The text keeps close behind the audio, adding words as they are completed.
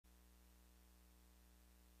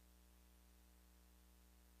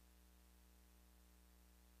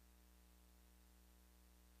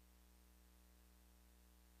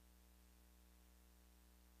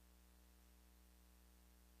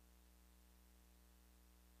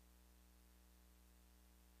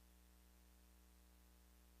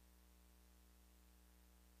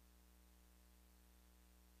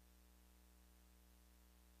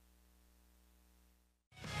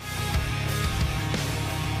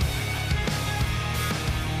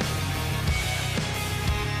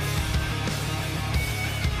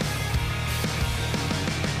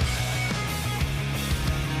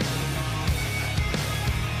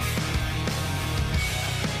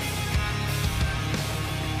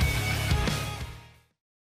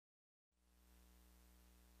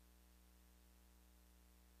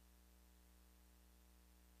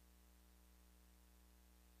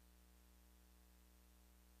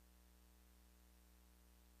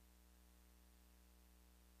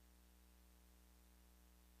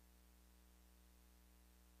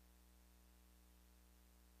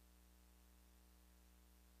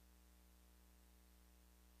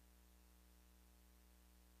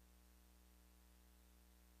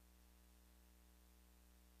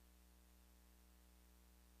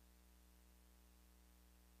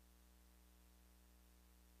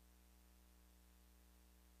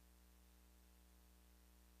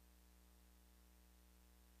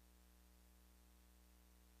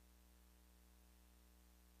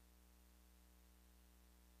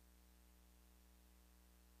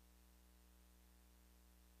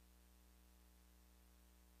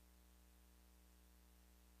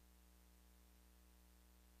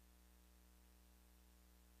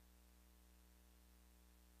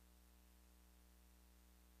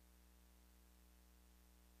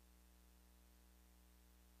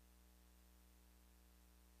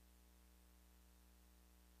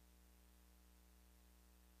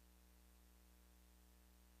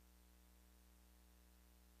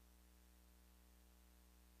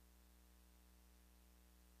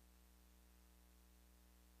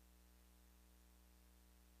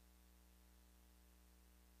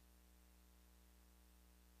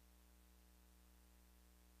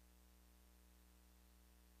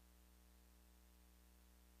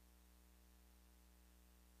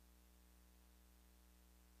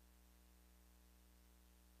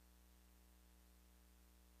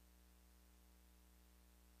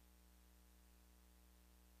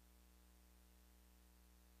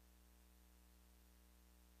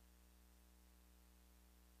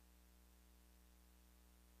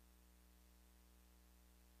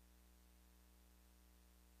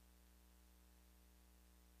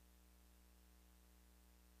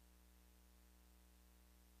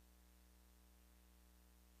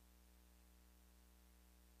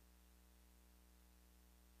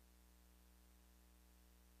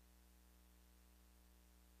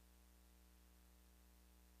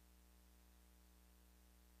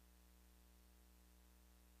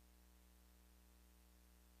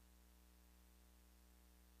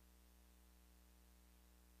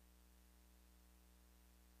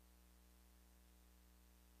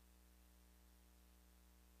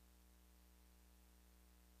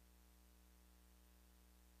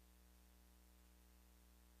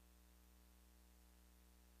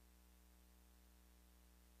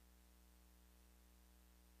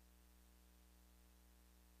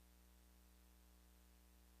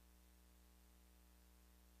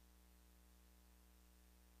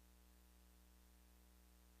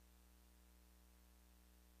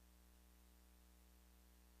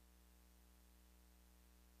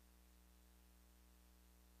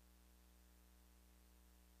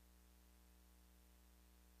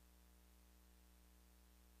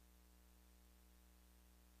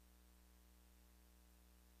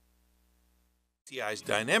PTCI's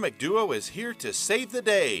Dynamic Duo is here to save the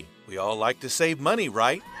day. We all like to save money,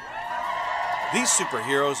 right? These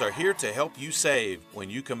superheroes are here to help you save when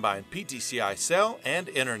you combine PTCI cell and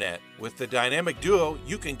internet. With the Dynamic Duo,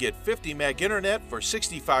 you can get 50 meg internet for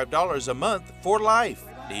 $65 a month for life.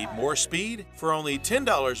 Need more speed? For only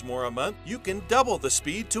 $10 more a month, you can double the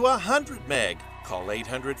speed to 100 meg. Call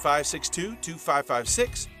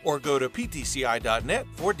 800-562-2556 or go to ptci.net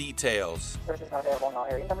for details. Services not available in all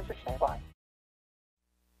areas. Some restrictions apply.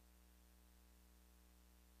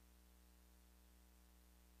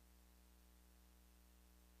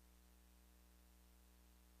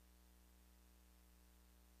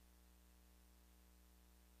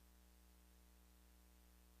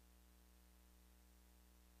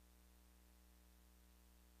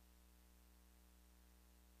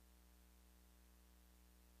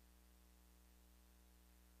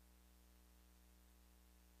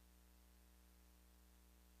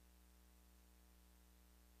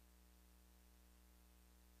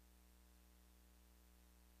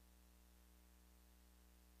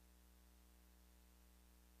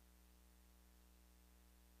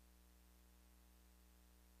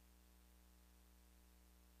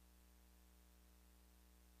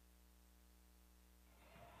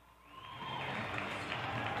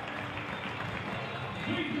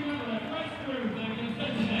 Please remember that restrooms and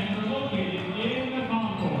concession stands are located in the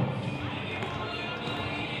concourse.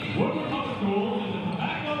 Woodward Public Schools is a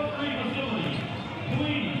tobacco-free facility.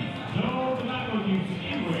 Please, no tobacco use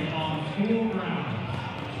anywhere on school grounds.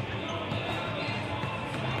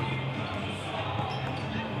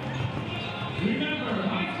 Remember,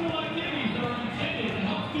 high school activities are intended to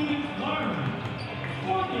help students learn.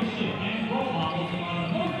 Sportsmanship and role models are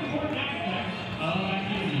the most important aspects of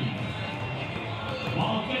activities.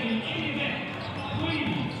 While attending any event,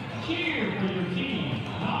 please cheer for your team,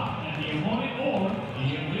 not at the opponent or the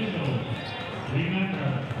officials. Remember,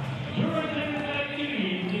 your attendance at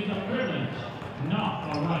activities is a privilege, not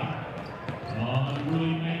a right.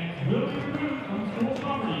 Unruly fans will be removed from school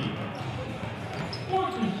property.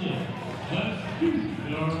 Sportsmanship, let's do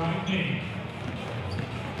the right thing.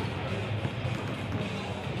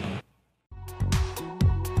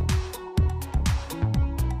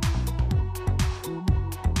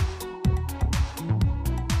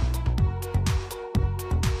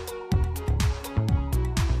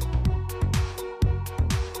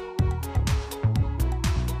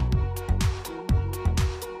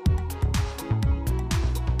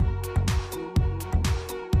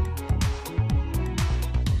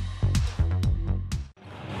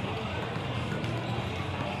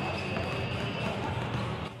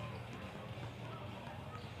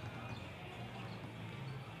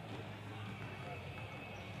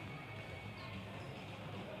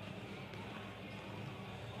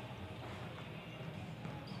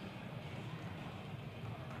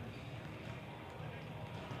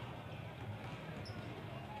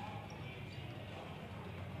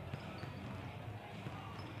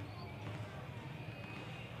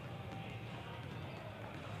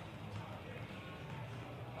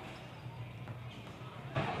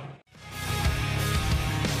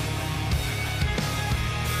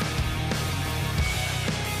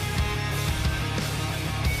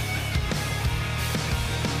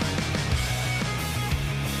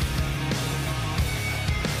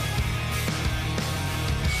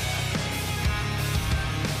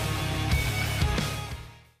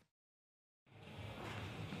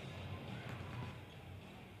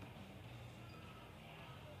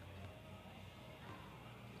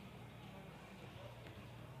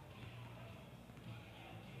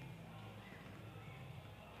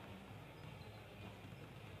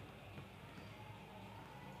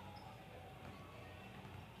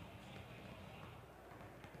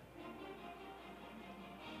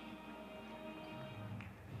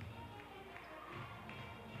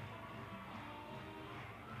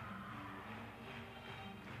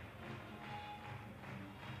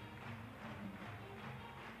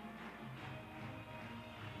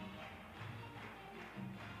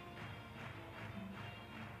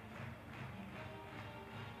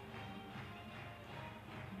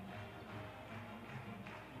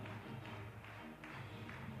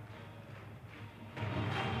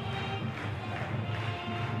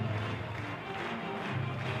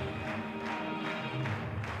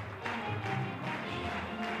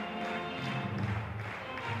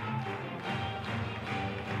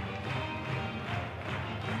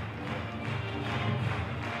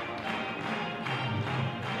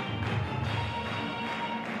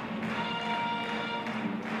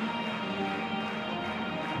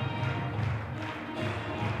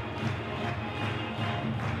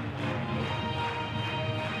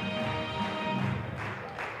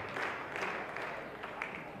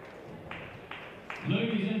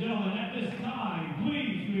 this time,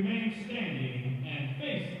 please remain standing and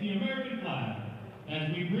face the American flag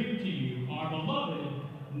as we bring to you our beloved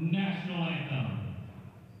national anthem.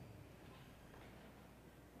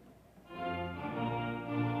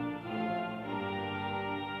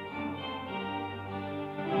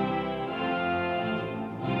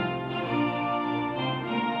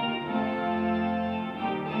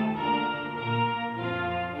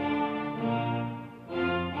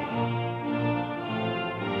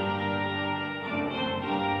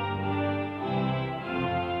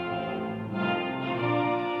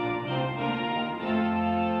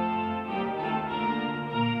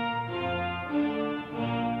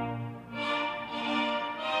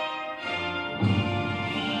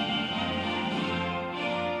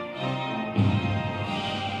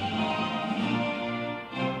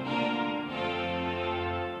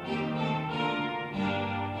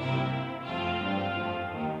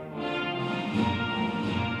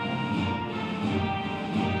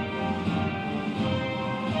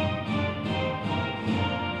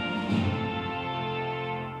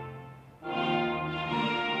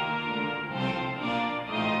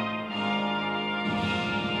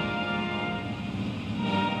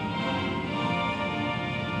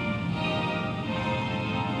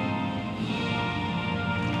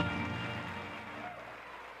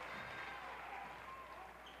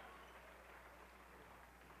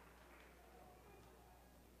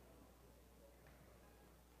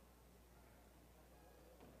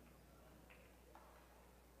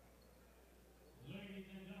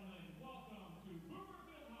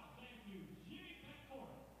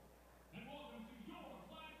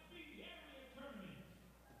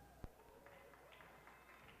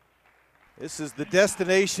 This is the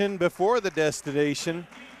destination before the destination.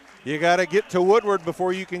 You got to get to Woodward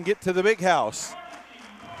before you can get to the big house.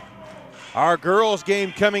 Our girls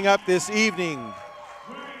game coming up this evening.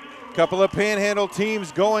 Couple of Panhandle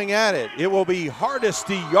teams going at it. It will be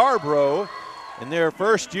Hardesy Yarbrough in their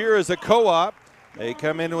first year as a co-op. They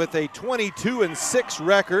come in with a 22-6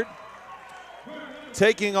 record,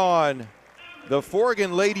 taking on the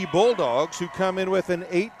Forgan Lady Bulldogs, who come in with an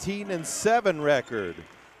 18-7 record.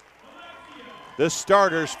 The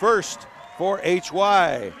starters first for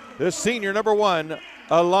HY. The senior number 1,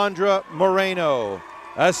 Alondra Moreno.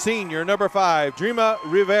 A senior number 5, Dreama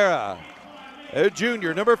Rivera. A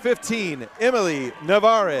junior number 15, Emily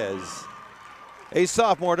Navarez. A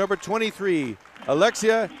sophomore number 23,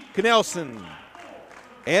 Alexia Knelson.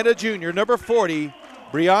 And a junior number 40,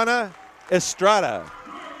 Brianna Estrada.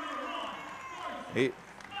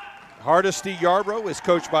 Hardesy Yarbrough is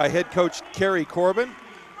coached by head coach Kerry Corbin.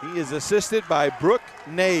 He is assisted by Brooke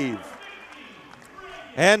Nave.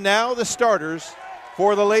 And now the starters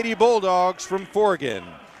for the Lady Bulldogs from Forgan.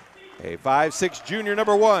 A 5'6" junior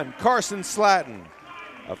number 1, Carson Slatton.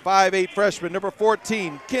 A 5'8" freshman number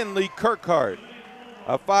 14, Kinley Kirkhart.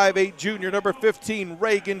 A 5'8" junior number 15,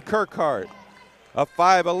 Reagan Kirkhart. A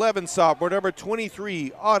 5'11" sophomore number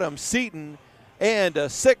 23, Autumn Seaton. And a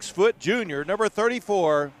 6' junior number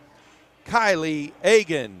 34, Kylie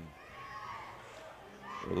Agan.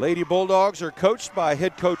 The Lady Bulldogs are coached by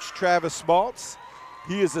head coach Travis Smaltz.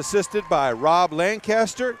 He is assisted by Rob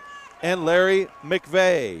Lancaster and Larry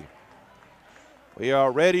McVeigh. We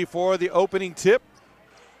are ready for the opening tip.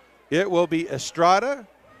 It will be Estrada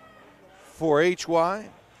for HY,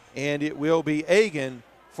 and it will be Agan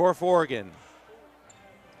for Forgan.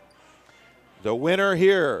 The winner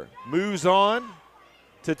here moves on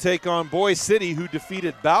to take on Boy City, who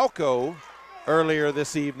defeated Balco earlier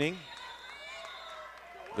this evening.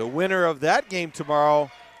 The winner of that game tomorrow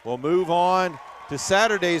will move on to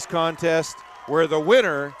Saturday's contest, where the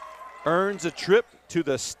winner earns a trip to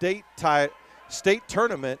the state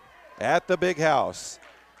tournament at the big house.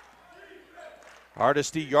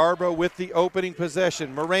 Hardesy Yarbrough with the opening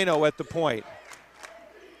possession. Moreno at the point.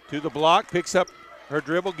 To the block, picks up her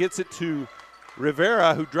dribble, gets it to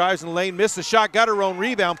Rivera, who drives in the lane, missed the shot, got her own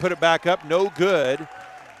rebound, put it back up, no good.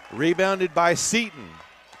 Rebounded by Seaton.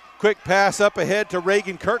 Quick pass up ahead to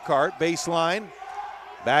Reagan Kirkhart, baseline.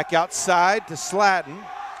 Back outside to Slatton,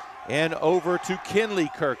 and over to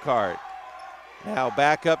Kinley Kirkhart. Now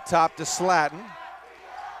back up top to Slatton.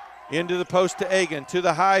 Into the post to Agan, to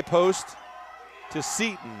the high post to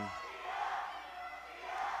Seaton.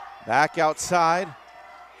 Back outside.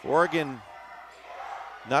 Forgan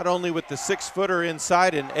not only with the 6-footer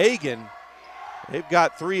inside and Agan, they've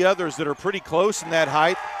got 3 others that are pretty close in that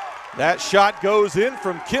height. That shot goes in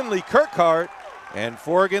from Kinley Kirkhart, and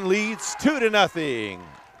Forgan leads 2-0.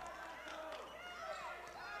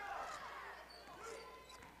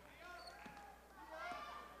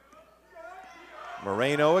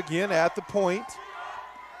 Moreno again at the point.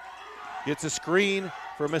 Gets a screen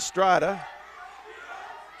from Estrada.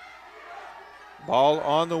 Ball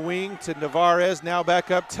on the wing to Navarez, now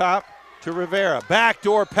back up top to Rivera.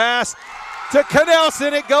 Backdoor pass to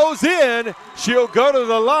Canelson, it goes in. She'll go to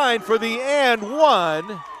the line for the and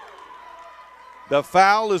one. The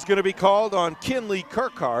foul is going to be called on Kinley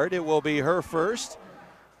Kirkhart. It will be her first,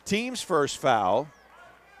 team's first foul.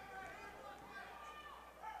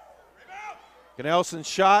 Canelson's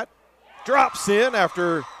shot drops in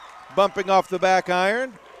after bumping off the back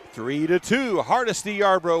iron. 3-2, Hardesy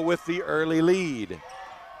Yarbrough with the early lead.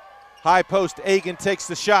 High post, Egan takes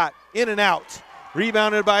the shot, in and out.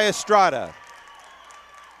 Rebounded by Estrada.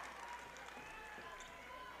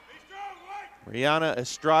 Mariana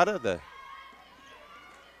Estrada, the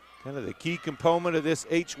kind of the key component of this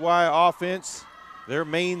HY offense. Their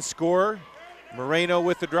main scorer. Moreno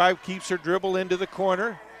with the drive, keeps her dribble into the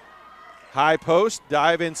corner. High post,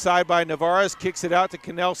 dive inside by Navarez, kicks it out to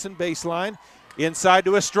Canelson, baseline. Inside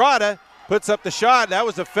to Estrada, puts up the shot, that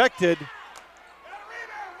was affected.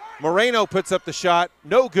 Moreno puts up the shot,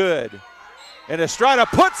 no good. And Estrada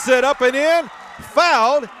puts it up and in,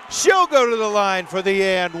 fouled. She'll go to the line for the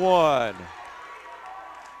and one.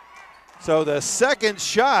 So the second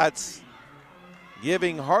shots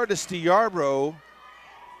giving Hardesy Yarbrough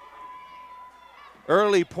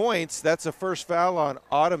early points. That's a first foul on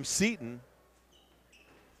Autumn Seaton.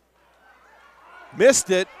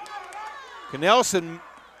 Missed it. Canelson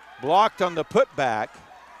blocked on the putback.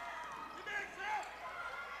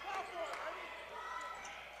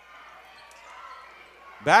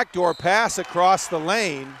 Backdoor pass across the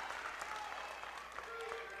lane.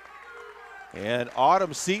 And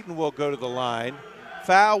Autumn Seaton will go to the line.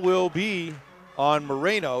 Foul will be on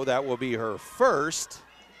Moreno. That will be her first.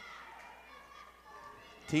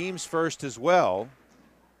 Team's first as well.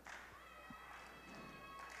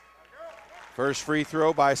 First free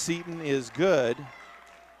throw by Seaton is good.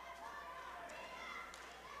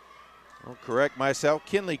 I'll correct myself.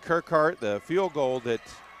 Kinley Kirkhart, the field goal that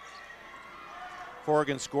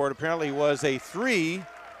Forgan scored apparently was a 3.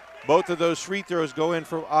 Both of those free throws go in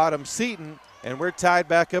for Autumn Seaton, and we're tied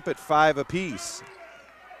back up at 5 apiece.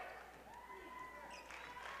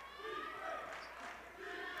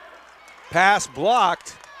 Pass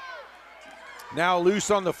blocked. Now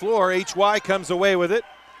loose on the floor. HY comes away with it.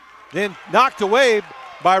 Then knocked away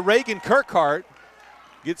by Reagan Kirkhart.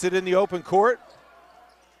 Gets it in the open court.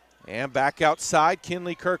 And back outside,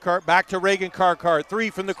 Kinley Kirkhart. Back to Reagan Kirkhart.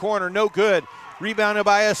 3 from the corner, no good. Rebounded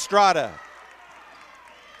by Estrada.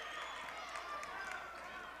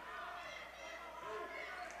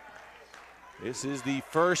 This is the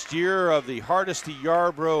first year of the Hardesy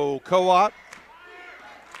Yarbrough co-op.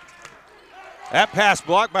 That pass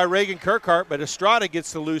blocked by Reagan Kirkhart, but Estrada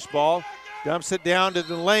gets the loose ball. Dumps it down to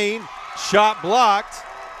the lane. Shot blocked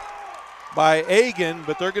by Egan,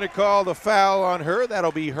 but they're going to call the foul on her.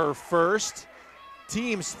 That'll be her first.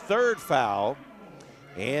 Team's third foul.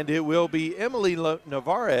 And it will be Emily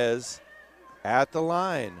Navarez at the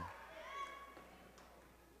line.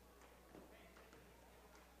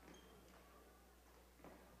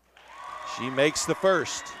 She makes the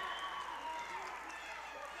first.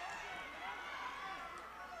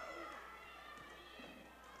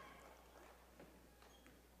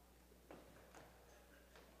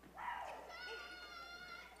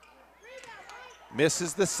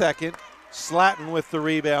 Misses the second. Slatton with the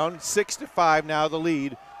rebound. 6-5 now the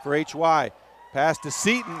lead for HY. Pass to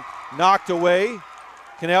Seaton, knocked away.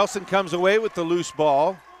 Canelson comes away with the loose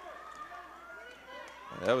ball.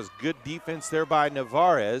 That was good defense there by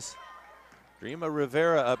Navarez. Dreama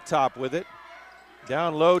Rivera up top with it.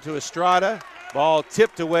 Down low to Estrada. Ball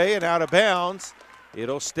tipped away and out of bounds.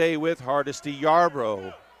 It'll stay with Hardesy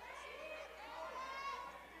Yarbrough.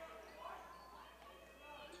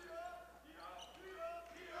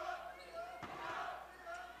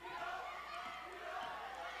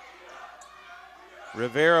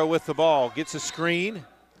 Rivera with the ball, gets a screen.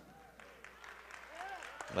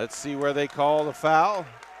 Let's see where they call the foul.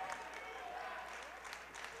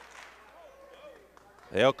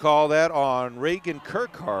 They'll call that on Reagan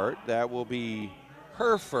Kirkhart. That will be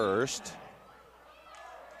her first.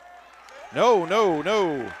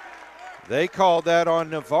 No. They called that on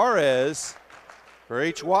Navarez for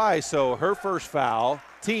HY, so her first foul,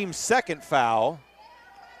 team's second foul.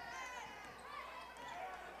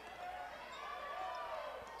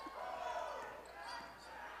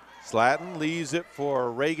 Slatton leaves it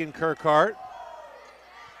for Reagan Kirkhart.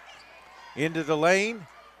 Into the lane.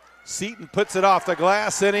 Seaton puts it off the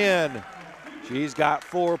glass and in. She's got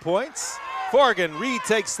 4 points. Forgan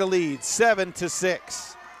retakes the lead,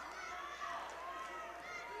 7-6.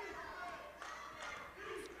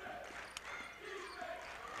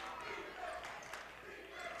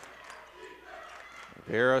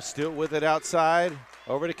 Rivera still with it outside.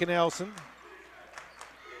 Over to Canelson.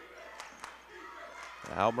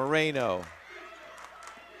 Now Moreno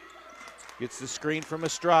gets the screen from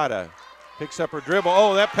Estrada. Picks up her dribble.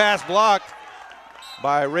 Oh, that pass blocked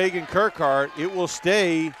by Reagan Kirkhart. It will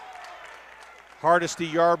stay Hardesty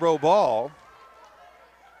Yarbrough ball.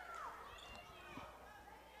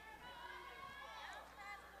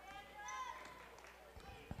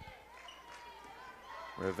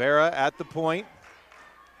 Rivera at the point.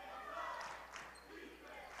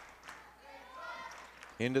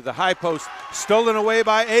 Into the high post, stolen away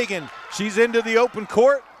by Egan. She's into the open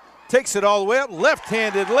court, takes it all the way up.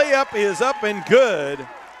 Left-handed layup is up and good.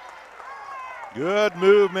 Good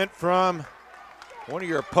movement from one of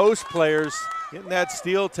your post players. Getting that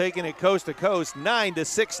steal, taking it coast to coast.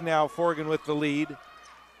 9-6 now, Forgan with the lead.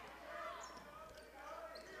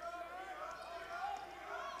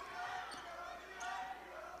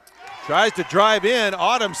 Tries to drive in,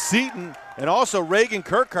 Autumn Seaton and also Reagan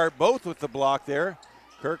Kirkhart both with the block there.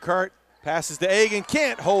 Kirkhart passes to Egan,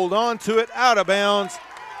 can't hold on to it, out of bounds,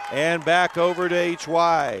 and back over to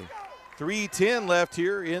HY. 3:10 left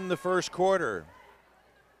here in the first quarter.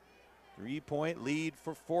 3-point lead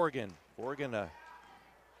for Forgan. Forgan, a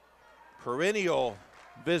perennial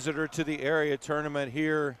visitor to the area tournament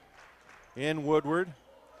here in Woodward.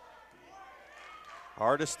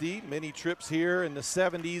 Hardesty, many trips here in the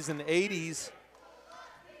 70s and 80s.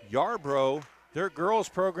 Yarbrough, their girls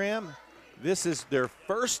program, this is their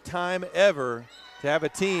first time ever to have a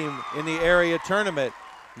team in the area tournament.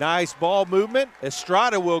 Nice ball movement.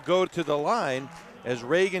 Estrada will go to the line as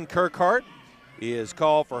Reagan Kirkhart is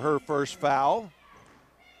called for her first foul.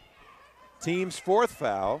 Team's fourth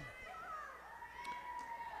foul.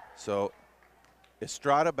 So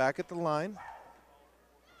Estrada back at the line.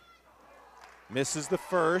 Misses the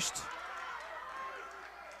first.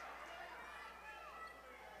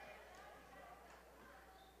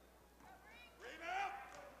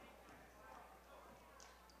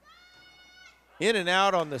 In and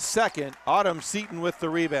out on the second. Autumn Seaton with the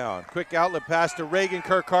rebound. Quick outlet pass to Reagan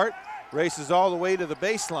Kirkhart. Races all the way to the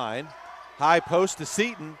baseline. High post to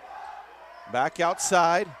Seaton. Back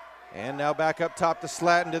outside. And now back up top to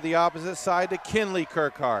Slatton to the opposite side to Kinley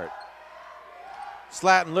Kirkhart.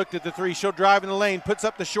 Slatton looked at the three. She'll drive in the lane. Puts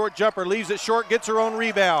up the short jumper. Leaves it short. Gets her own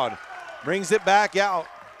rebound. Brings it back out.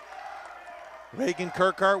 Reagan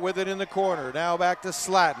Kirkhart with it in the corner. Now back to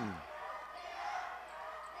Slatton.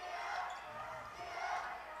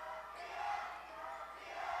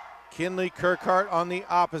 Kinley Kirkhart on the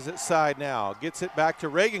opposite side now. Gets it back to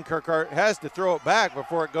Reagan Kirkhart. Has to throw it back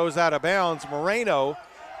before it goes out of bounds. Moreno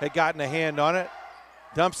had gotten a hand on it.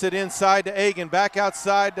 Dumps it inside to Egan. Back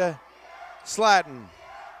outside to Slatton.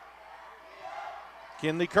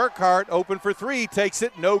 Kinley Kirkhart open for three. Takes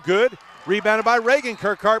it. No good. Rebounded by Reagan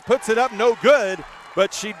Kirkhart. Puts it up. No good.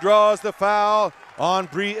 But she draws the foul on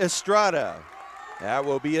Bree Estrada. That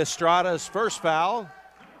will be Estrada's first foul.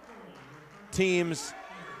 Team's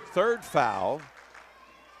third foul.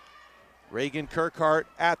 Reagan Kirkhart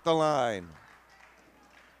at the line.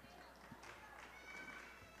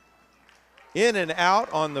 In and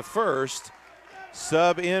out on the first.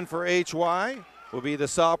 Sub in for HY will be the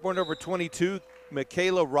sophomore number 22,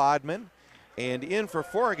 Michaela Rodman. And in for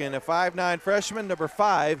Forgan, a 5'9" freshman, number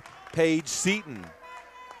 5, Paige Seaton.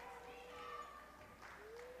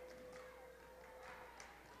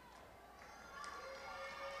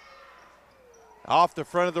 Off the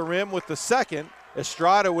front of the rim with the second.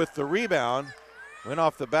 Estrada with the rebound. Went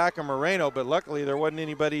off the back of Moreno, but luckily there wasn't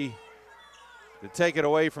anybody to take it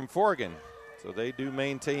away from Forgan. So they do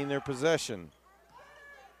maintain their possession.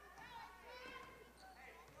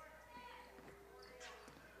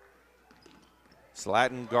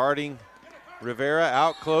 Slatton guarding Rivera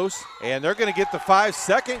out close, and they're going to get the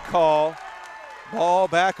 5-second call. Ball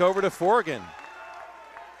back over to Forgan.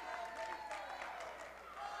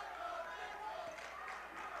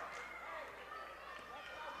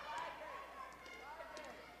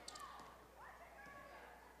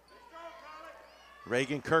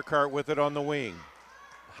 Reagan Kirkhart with it on the wing.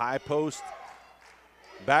 High post,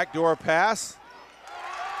 backdoor pass.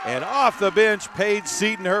 And off the bench, Paige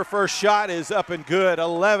Seaton, her first shot is up and good.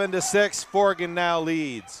 11-6, Forgan now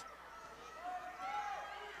leads.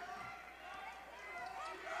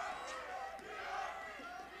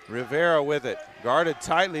 Rivera with it, guarded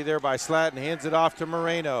tightly there by Slatton, hands it off to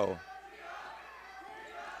Moreno.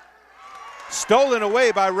 Stolen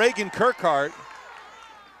away by Reagan Kirkhart.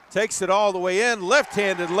 Takes it all the way in,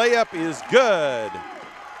 left-handed layup is good.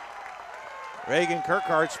 Reagan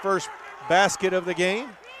Kirkhart's first basket of the game.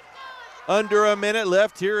 Under a minute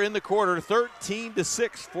left here in the quarter, 13-6,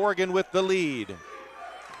 Forgan with the lead.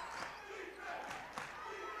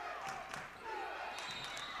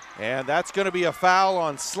 And that's going to be a foul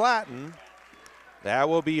on Slatton. That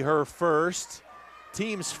will be her first,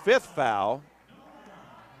 team's 5th foul.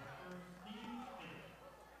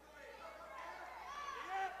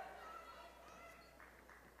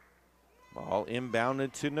 Ball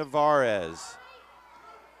inbounded to Navarez.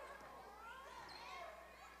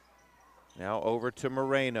 Now over to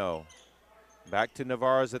Moreno. Back to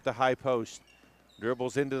Navarez at the high post.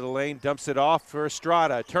 Dribbles into the lane, dumps it off for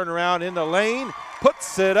Estrada. Turnaround in the lane,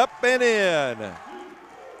 puts it up and in.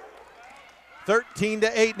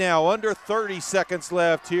 13-8 now, under 30 seconds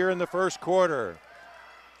left here in the first quarter.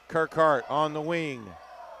 Kirkhart on the wing.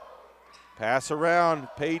 Pass around,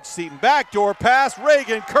 Paige Seaton. Backdoor pass,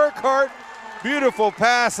 Reagan Kirkhart. Beautiful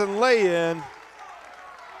pass and lay-in.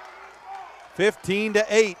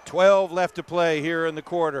 15-8, 12 left to play here in the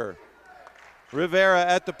quarter. Rivera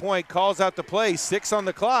at the point, calls out the play. 6 on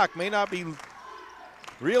the clock, may not be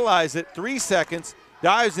realize it. 3 seconds,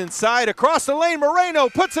 dives inside, across the lane. Moreno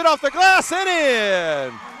puts it off the glass and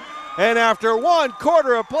in. And after 1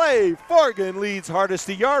 quarter of play, Forgan leads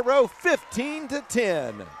Hardesy Yarbrough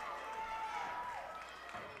 15-10.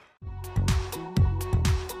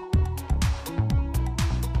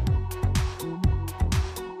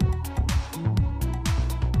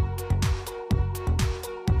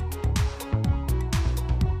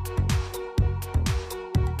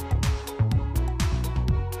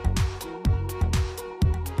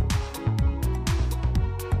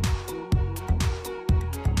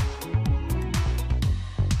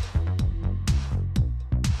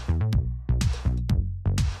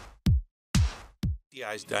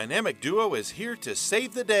 PTCI's dynamic duo is here to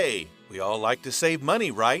save the day. We all like to save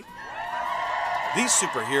money, right? These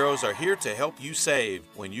superheroes are here to help you save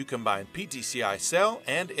when you combine PTCI cell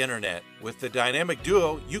and internet. With the dynamic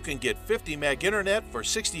duo, you can get 50 meg internet for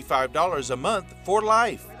 $65 a month for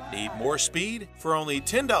life. Need more speed? For only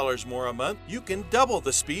 $10 more a month, you can double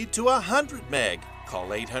the speed to 100 meg. Call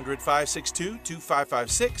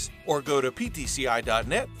 800-562-2556 or go to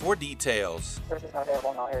ptci.net for details. Services not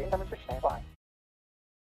available in all areas. Numbers stand by.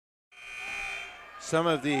 Some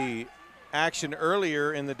of the action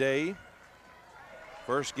earlier in the day.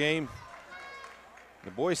 First game,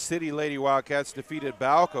 the Boise City Lady Wildcats defeated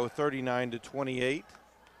Balco 39-28.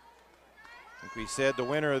 Like we said, the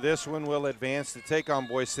winner of this one will advance to take on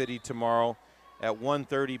Boise City tomorrow at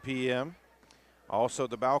 1:30 p.m. Also,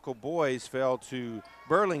 the Balco boys fell to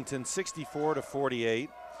Burlington 64-48.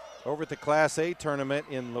 Over at the Class A tournament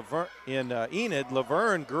in Enid,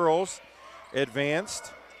 Laverne girls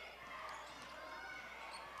advanced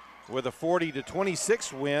with a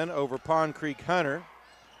 40-26 win over Pond Creek Hunter.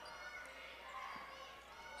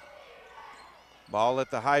 Ball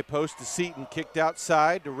at the high post to Seaton, kicked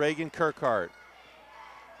outside to Reagan Kirkhart.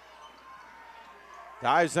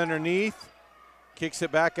 Dives underneath, kicks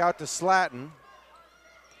it back out to Slatton.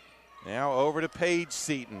 Now over to Paige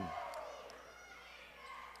Seaton.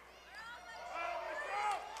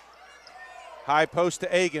 High post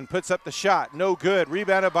to Egan, puts up the shot, no good.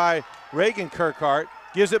 Rebounded by Reagan Kirkhart.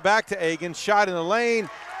 Gives it back to Egan, shot in the lane,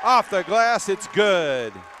 off the glass, it's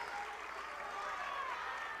good.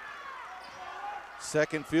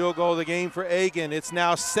 Second field goal of the game for Egan. It's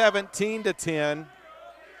now 17-10.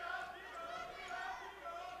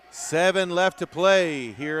 7 left to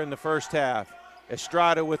play here in the first half.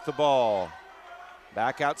 Estrada with the ball.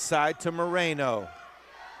 Back outside to Moreno.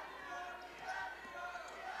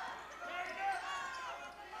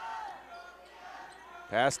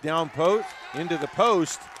 Pass down post, into the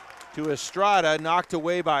post to Estrada, knocked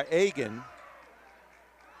away by Egan.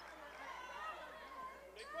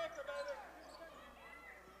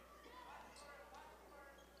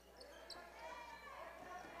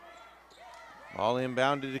 Ball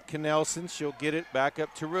inbounded to Knelson. She'll get it back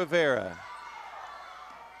up to Rivera.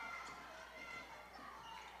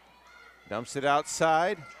 Dumps it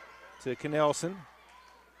outside to Knelson.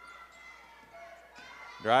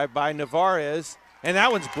 Drive by Navarez. And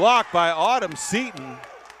that one's blocked by Autumn Seaton.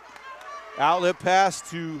 Outlet pass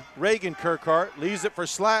to Reagan Kirkhart. Leaves it for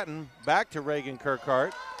Slatton. Back to Reagan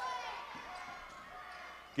Kirkhart.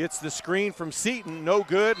 Gets the screen from Seaton. No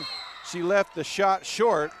good. She left the shot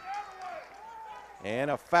short.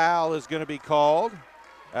 And a foul is going to be called.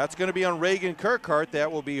 That's going to be on Reagan Kirkhart.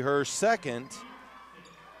 That will be her second.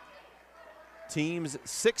 Team's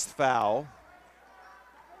 6th foul.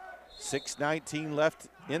 6:19 left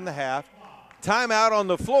in the half. Timeout on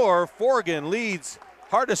the floor. Forgan leads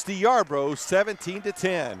Hardesy Yarbrough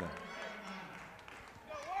 17-10.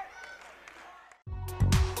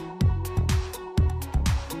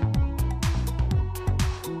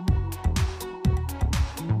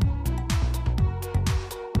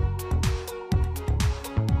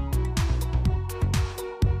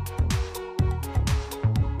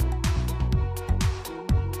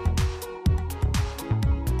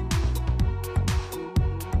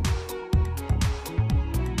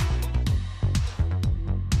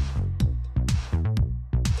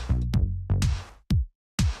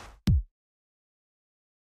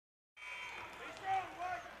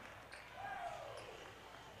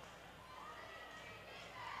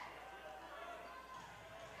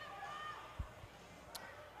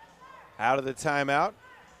 Out of the timeout.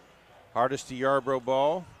 Hardesty Yarbrough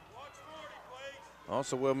ball.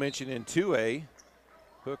 Also, we'll mention in 2A,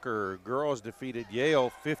 Hooker girls defeated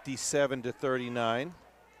Yale 57-39.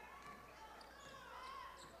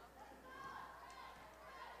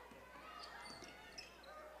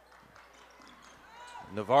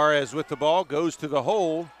 Navarez with the ball, goes to the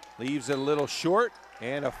hole, leaves it a little short,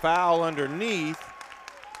 and a foul underneath.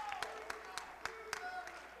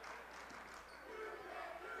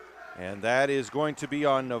 And that is going to be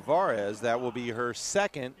on Navarez. That will be her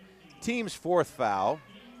second, team's fourth foul.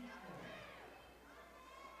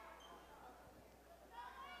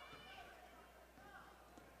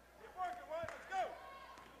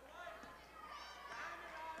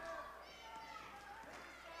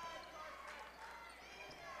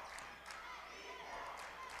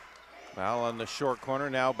 Foul on the short corner,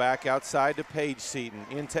 now back outside to Paige Seaton,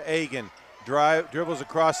 into Egan. Dribbles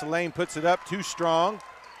across the lane, puts it up, too strong.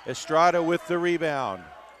 Estrada with the rebound.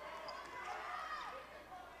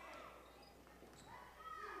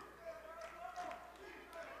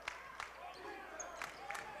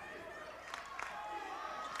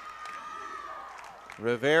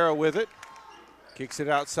 Rivera with it, kicks it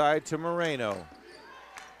outside to Moreno.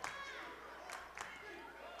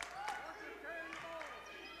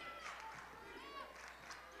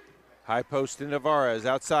 High post to Navarez,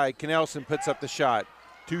 outside, Knelson puts up the shot.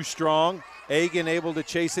 Too strong, Egan able to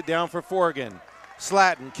chase it down for Forgan.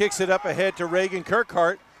 Slatton kicks it up ahead to Reagan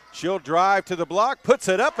Kirkhart. She'll drive to the block, puts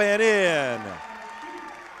it up and in.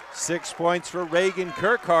 6 points for Reagan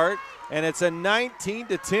Kirkhart, and it's a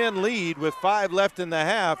 19-10 lead with 5 left in the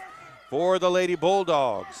half for the Lady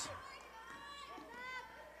Bulldogs.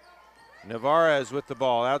 Navarez with the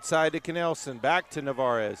ball, outside to Knelson, back to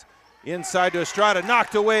Navarez. Inside to Estrada,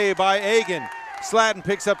 knocked away by Egan. Slatton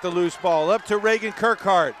picks up the loose ball, up to Reagan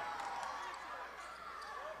Kirkhart.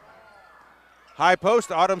 High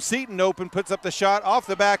post, Autumn Seaton open, puts up the shot off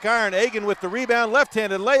the back iron. Egan with the rebound,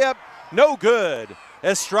 left-handed layup, no good.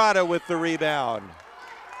 Estrada with the rebound.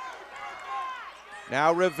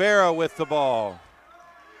 Now Rivera with the ball.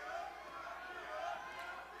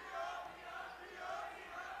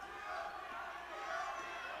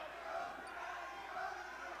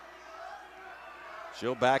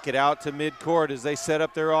 She'll back it out to midcourt as they set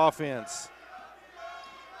up their offense.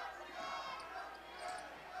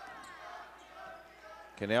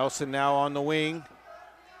 Knelson now on the wing.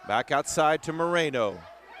 Back outside to Moreno.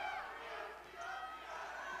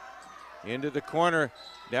 Into the corner,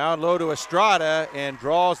 down low to Estrada, and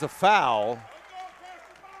draws the foul.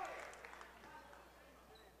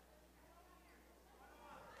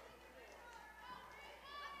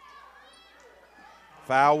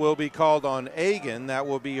 Foul will be called on Egan. That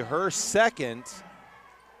will be her second,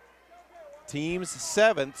 team's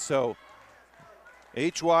 7th. So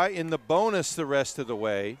HY in the bonus the rest of the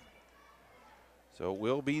way. So it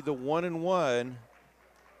will be the 1-and-1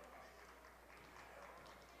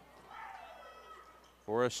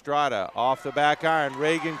 for Estrada. Off the back iron,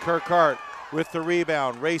 Reagan Kirkhart with the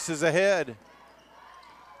rebound, races ahead.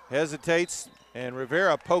 Hesitates, and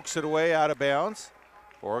Rivera pokes it away out of bounds.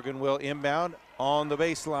 Forgan will inbound on the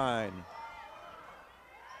baseline.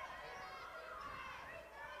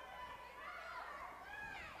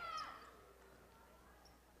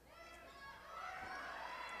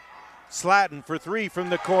 Slatton for 3 from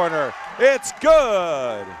the corner. It's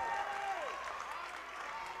good.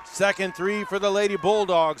 Second 3 for the Lady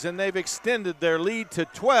Bulldogs, and they've extended their lead to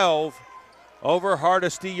 12 over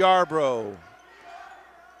Hardesty Yarbrough.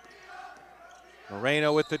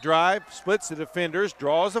 Moreno with the drive, splits the defenders,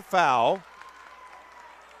 draws a foul.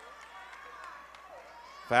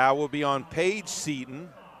 Foul will be on Paige Seaton.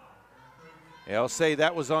 They'll say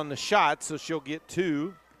that was on the shot, so she'll get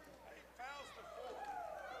 2.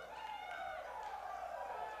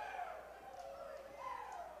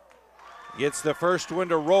 Gets the first one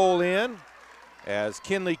to roll in as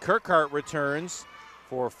Kinley Kirkhart returns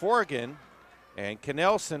for Forgan, and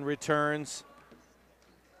Knelson returns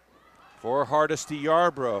for Hardesty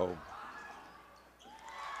Yarbrough.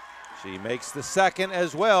 She makes the second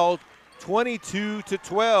as well.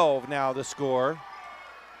 22-12 now the score.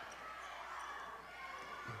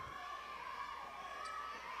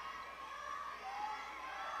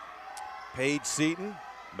 Paige Seaton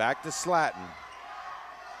back to Slatton.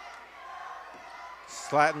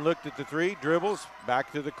 Slatton looked at the 3, dribbles,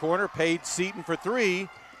 back to the corner. Paige Seaton for 3,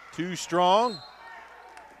 too strong,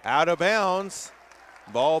 out of bounds.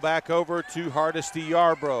 Ball back over to Hardesty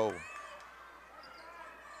Yarbrough.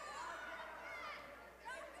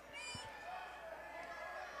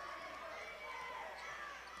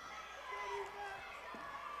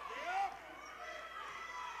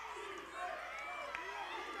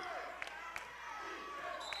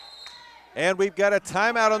 And we've got a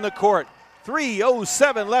timeout on the court.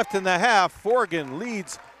 3:07 left in the half. Forgan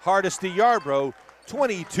leads Hardesy Yarbrough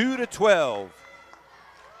 22-12.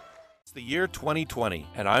 It's the year 2020,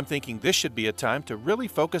 and I'm thinking this should be a time to really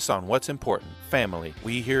focus on what's important, family.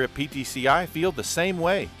 We here at PTCI feel the same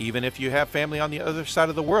way. Even if you have family on the other side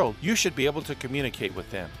of the world, you should be able to communicate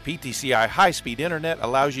with them. PTCI high-speed internet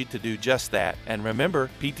allows you to do just that. And remember,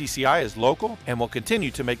 PTCI is local and will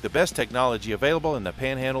continue to make the best technology available in the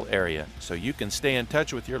Panhandle area, so you can stay in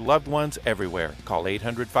touch with your loved ones everywhere. Call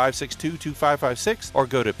 800-562-2556 or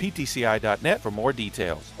go to ptci.net for more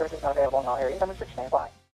details. Services not available in all areas. Demonstration stand by.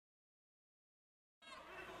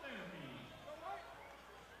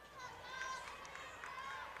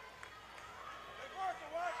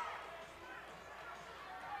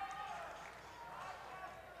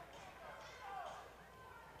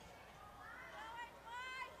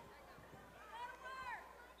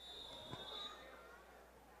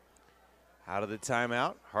 Out of the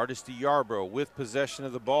timeout, Hardesy Yarbrough with possession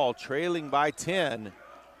of the ball, trailing by 10.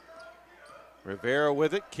 Rivera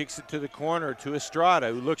with it, kicks it to the corner to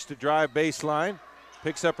Estrada, who looks to drive baseline,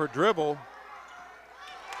 picks up her dribble,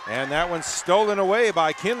 and that one's stolen away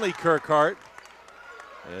by Kinley Kirkhart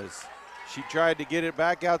as she tried to get it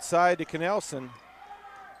back outside to Knelson.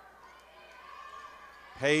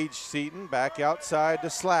 Paige Seaton back outside to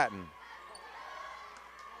Slatton.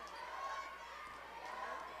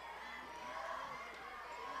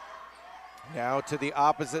 Now to the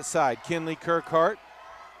opposite side, Kinley Kirkhart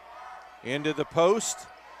into the post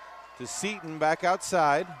to Seaton back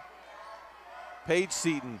outside. Paige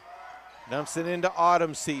Seaton dumps it into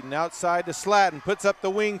Autumn Seaton, outside to Slatton, puts up the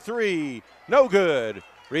wing three, no good.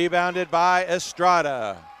 Rebounded by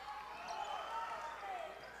Estrada.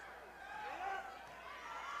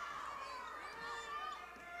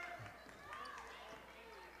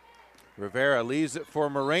 Rivera leaves it for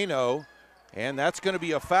Moreno, and that's going to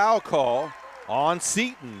be a foul call on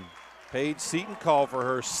Seaton. Paige Seaton called for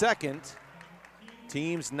her second,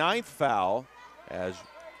 team's 9th foul, as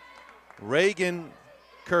Reagan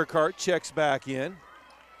Kirkhart checks back in.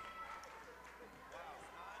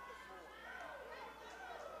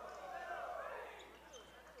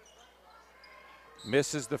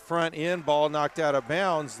 Misses the front end, ball knocked out of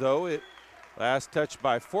bounds though. It last touched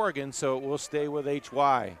by Forgan, so it will stay with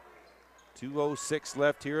HY. 2:06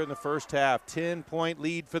 left here in the first half. 10-point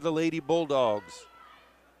lead for the Lady Bulldogs.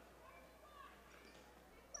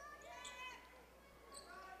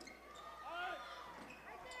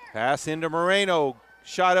 Pass into Moreno.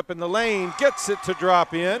 Shot up in the lane. Gets it to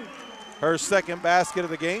drop in. Her second basket of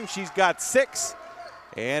the game. She's got 6.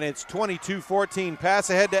 And it's 22-14. Pass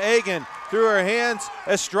ahead to Egan. Through her hands.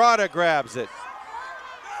 Estrada grabs it.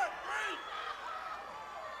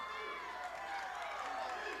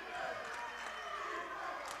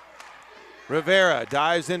 Rivera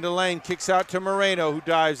dives into lane, kicks out to Moreno, who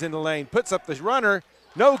dives into lane, puts up the runner,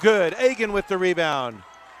 no good. Egan with the rebound.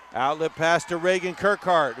 Outlet pass to Reagan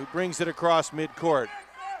Kirkhart, who brings it across midcourt.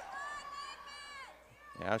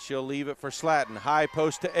 Now she'll leave it for Slatton. High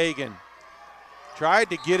post to Egan. Tried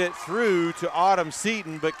to get it through to Autumn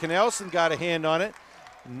Seaton, but Knelson got a hand on it,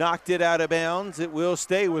 knocked it out of bounds. It will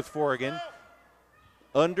stay with Forgan.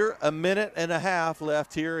 Under a minute and a half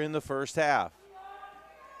left here in the first half.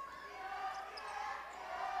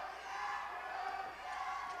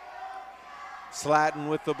 Slatton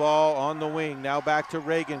with the ball on the wing. Now back to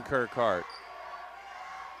Reagan Kirkhart.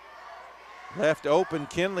 Left open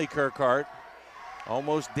Kinley Kirkhart.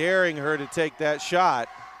 Almost daring her to take that shot.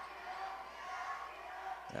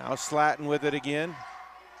 Now Slatton with it again.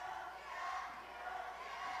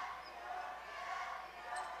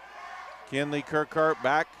 Kinley Kirkhart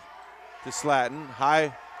back to Slatton.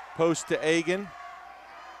 High post to Egan.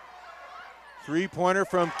 Three-pointer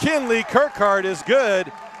from Kinley Kirkhart is good.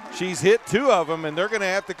 She's hit 2 of them, and they're going to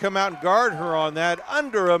have to come out and guard her on that.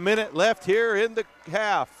 Under a minute left here in the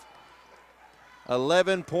half.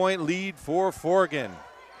 11-point lead for Forgan.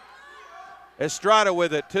 Estrada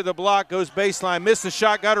with it to the block, goes baseline, missed the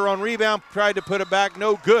shot, got her on rebound, tried to put it back,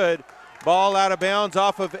 no good. Ball out of bounds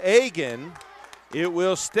off of Egan. It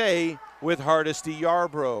will stay with Hardesy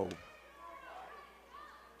Yarbrough.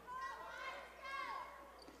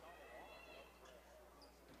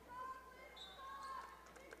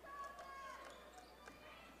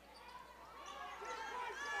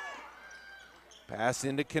 Pass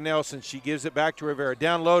into Knelson. She gives it back to Rivera.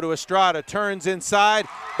 Down low to Estrada. Turns inside.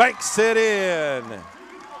 Banks it in.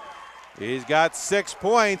 He's got 6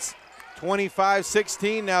 points.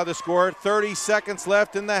 25-16 now the score. 30 seconds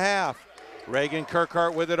left in the half. Reagan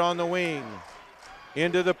Kirkhart with it on the wing.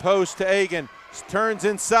 Into the post to Egan. Turns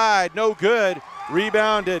inside. No good.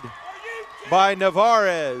 Rebounded by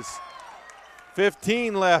Navarez.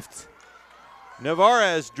 15 left.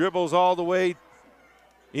 Navarez dribbles all the way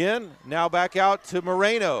in. Now back out to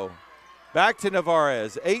Moreno. Back to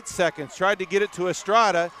Navarez. 8 seconds. Tried to get it to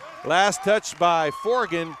Estrada. Last touch by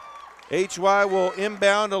Forgan. HY will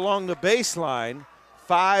inbound along the baseline.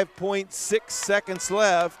 5.6 seconds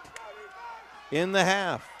left in the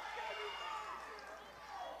half.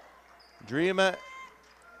 Dreama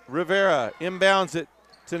Rivera inbounds it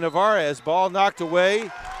to Navarez. Ball knocked away.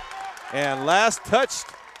 And last touched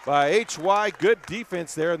by HY. Good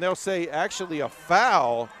defense there. And they'll say actually a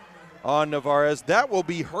foul on Navarez. That will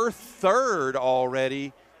be her third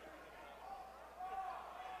already.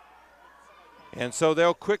 And so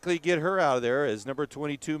they'll quickly get her out of there as number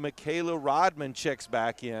 22, Michaela Rodman, checks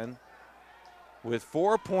back in with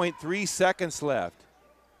 4.3 seconds left.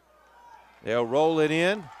 They'll roll it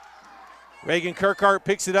in. Reagan Kirkhart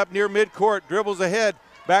picks it up near midcourt, dribbles ahead,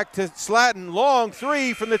 back to Slatton. Long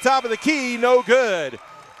three from the top of the key, no good.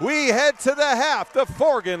 We head to the half. The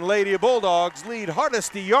Forgan Lady Bulldogs lead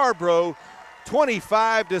Hardesty Yarbrough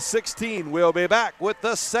 25-16. We'll be back with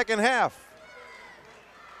the second half.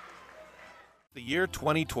 The year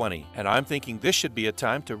 2020, and I'm thinking this should be a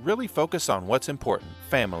time to really focus on what's important,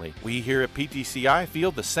 family. We here at PTCI feel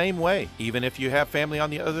the same way. Even if you have family on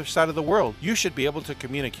the other side of the world, you should be able to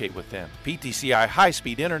communicate with them. PTCI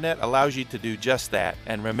high-speed internet allows you to do just that.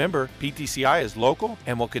 And remember, PTCI is local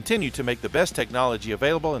and will continue to make the best technology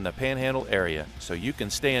available in the Panhandle area, so you can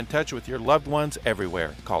stay in touch with your loved ones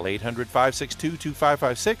everywhere. Call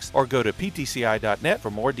 800-562-2556 or go to ptci.net for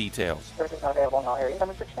more details. Services not available in all areas. Some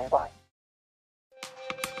restrictions may apply.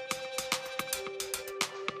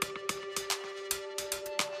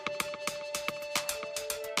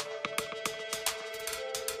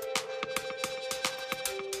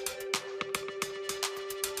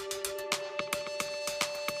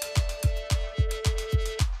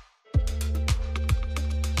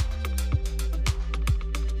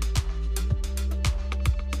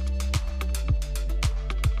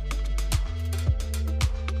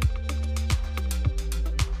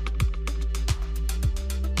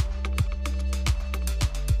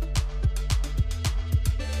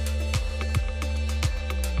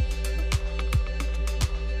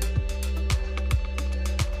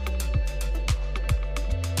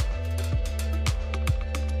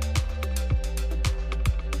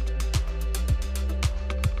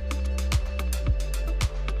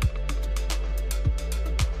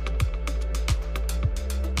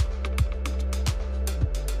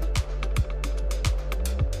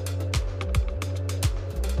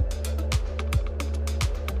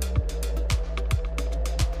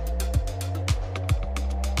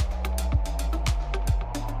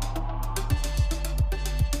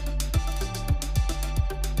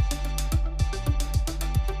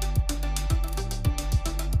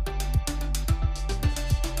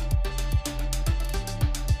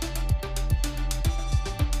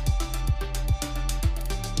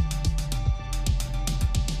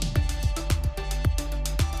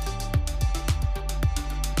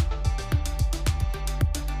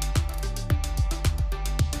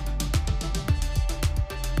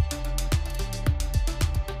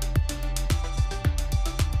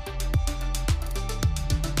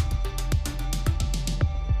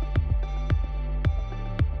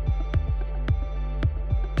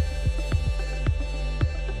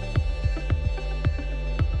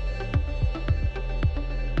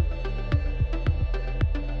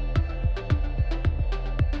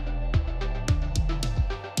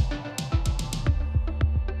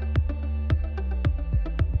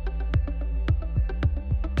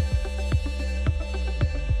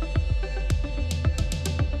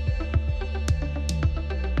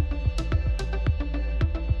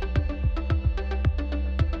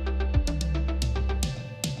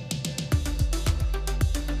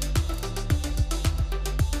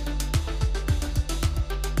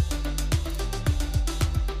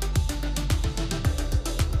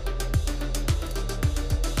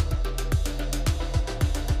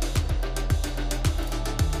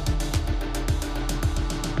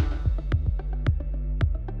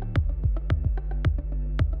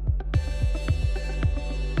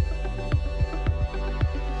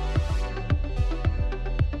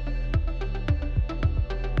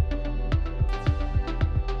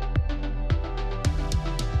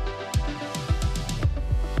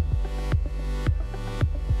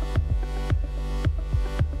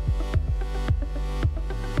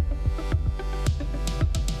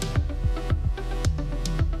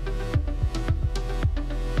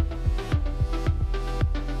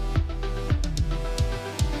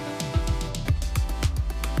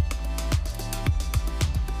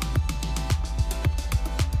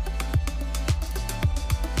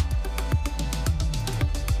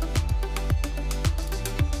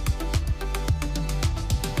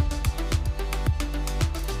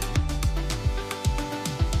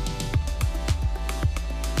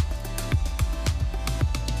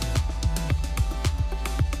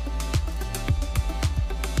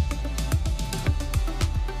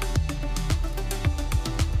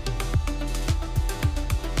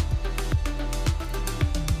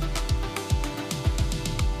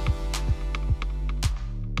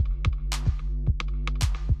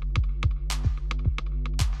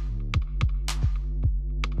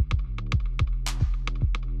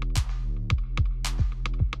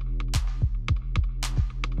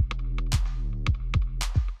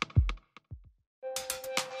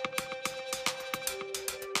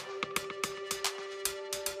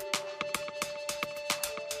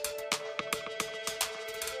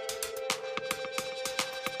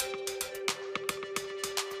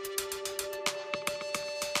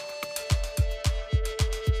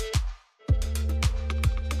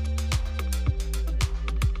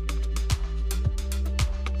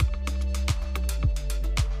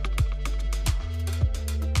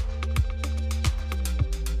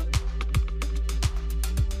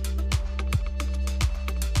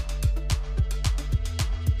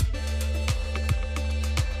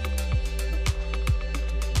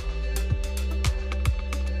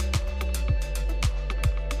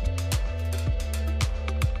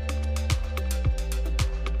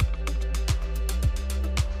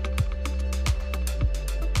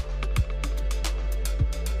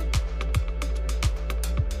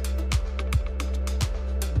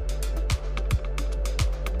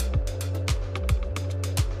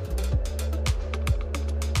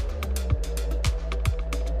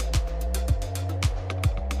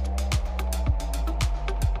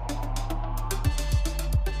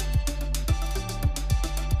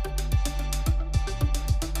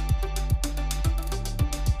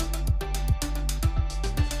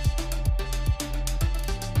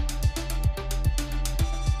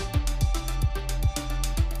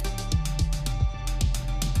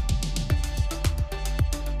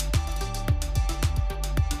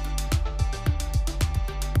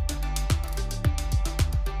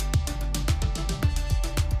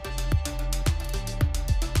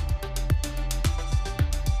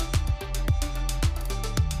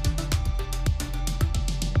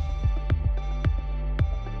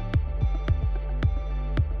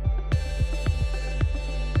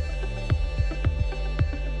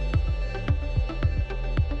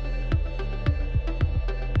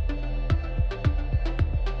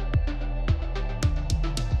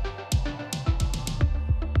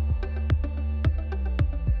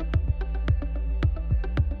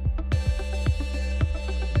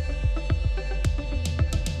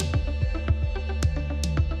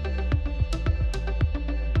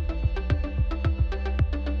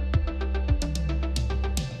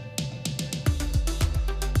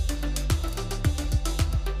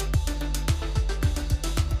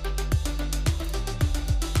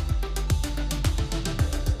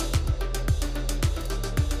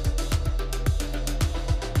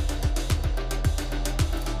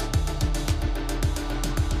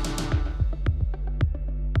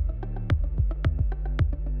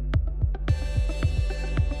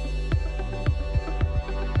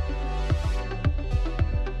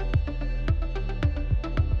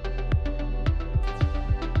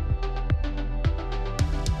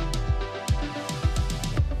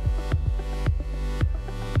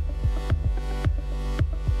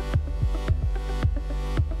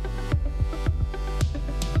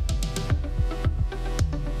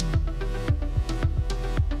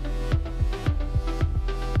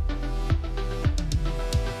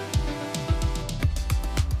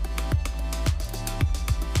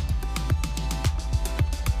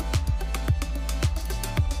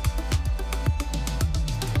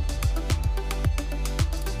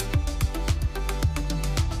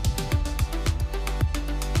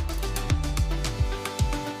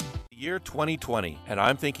 year 2020, and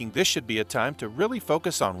I'm thinking this should be a time to really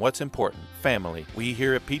focus on what's important, family. We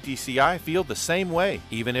here at PTCI feel the same way.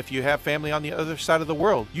 Even if you have family on the other side of the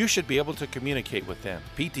world, you should be able to communicate with them.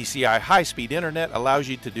 PTCI high-speed internet allows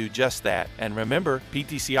you to do just that. And remember,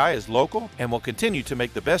 PTCI is local and will continue to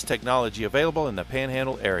make the best technology available in the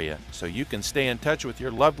Panhandle area, so you can stay in touch with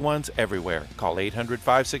your loved ones everywhere. Call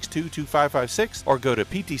 800-562-2556 or go to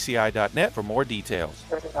ptci.net for more details.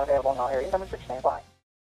 Services not available in all areas. Some restrictions may apply.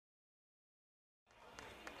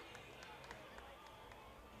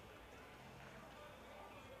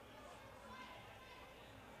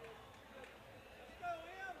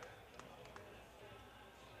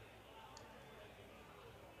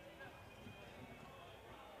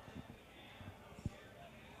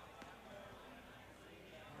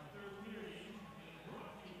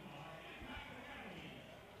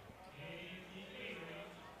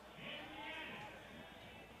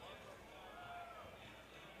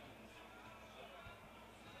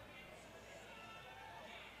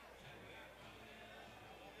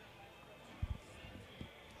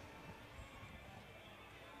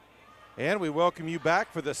 And we welcome you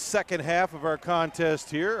back for the second half of our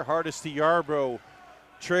contest here. Hardesy Yarbrough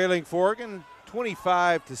trailing Forgan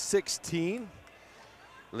 25-16.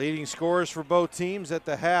 Leading scorers for both teams at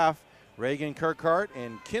the half, Reagan Kirkhart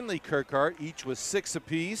and Kinley Kirkhart, each with 6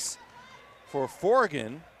 apiece. For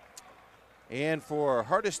Forgan and for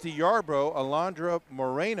Hardesy Yarbrough, Alondra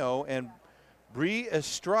Moreno and Bree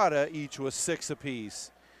Estrada, each with 6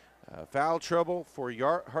 apiece. Foul trouble for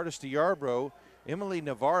Hardesy Yarbrough. Emily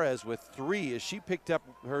Navarez with 3 as she picked up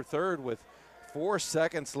her third with 4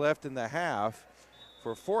 seconds left in the half.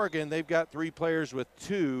 For Forgan, they've got 3 players with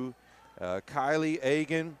 2, Kylie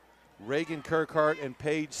Agan, Reagan Kirkhart, and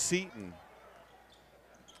Paige Seaton.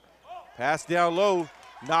 Pass down low,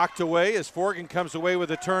 knocked away as Forgan comes away with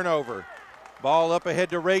a turnover. Ball up ahead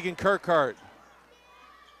to Reagan Kirkhart.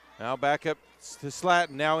 Now back up to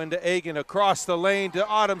Slatton, now into Agan, across the lane to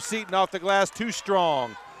Autumn Seaton, off the glass, too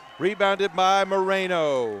strong. Rebounded by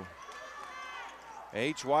Moreno.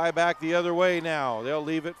 HY back the other way now. They'll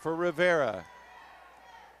leave it for Rivera.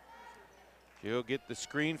 She'll get the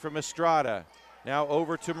screen from Estrada. Now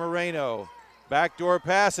over to Moreno. Backdoor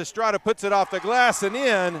pass. Estrada puts it off the glass and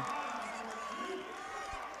in.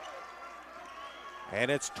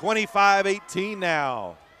 And it's 25-18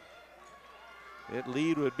 now. That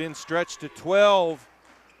lead would have been stretched to 12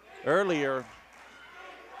 earlier.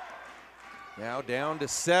 Now down to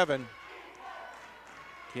 7.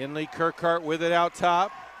 Kinley Kirkhart with it out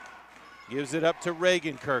top. Gives it up to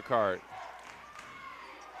Reagan Kirkhart.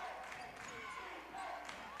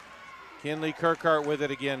 Kinley Kirkhart with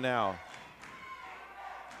it again now.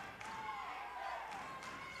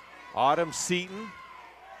 Autumn Seaton.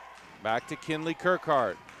 Back to Kinley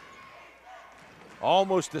Kirkhart.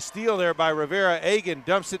 Almost a steal there by Rivera. Agan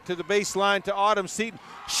dumps it to the baseline to Autumn Seaton.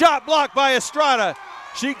 Shot blocked by Estrada.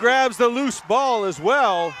 She grabs the loose ball as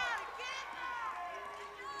well.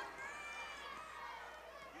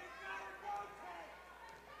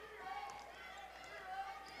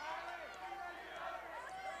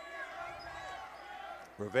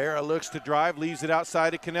 Rivera looks to drive, leaves it outside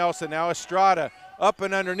to Canelson. Now Estrada up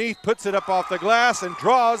and underneath, puts it up off the glass and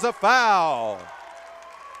draws a foul.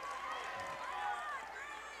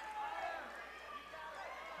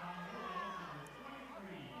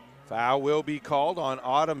 Foul will be called on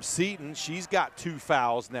Autumn Seaton. She's got 2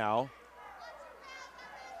 fouls now.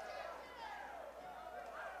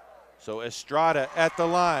 So Estrada at the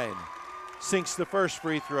line, sinks the first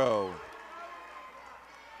free throw.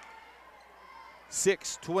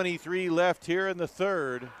 6:23 left here in the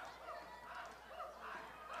third.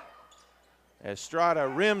 Estrada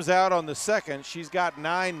rims out on the second. She's got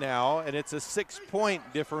 9 now, and it's a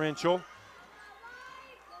 6-point differential.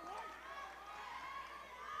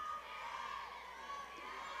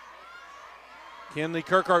 Kinley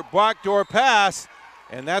Kirkhart backdoor pass,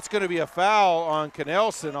 and that's going to be a foul on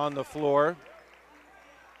Canelson on the floor.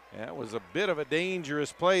 That was a bit of a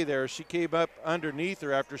dangerous play there. She came up underneath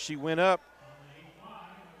her after she went up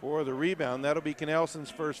for the rebound. That'll be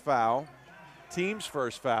Canelson's first foul, team's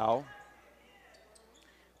first foul.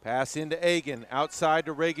 Pass into Agan, outside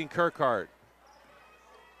to Reagan Kirkhart.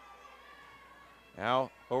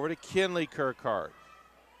 Now over to Kinley Kirkhart.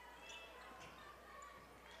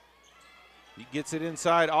 He gets it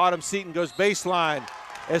inside. Autumn Seaton goes baseline.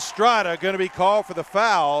 Estrada going to be called for the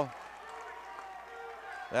foul.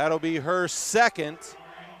 That'll be her second.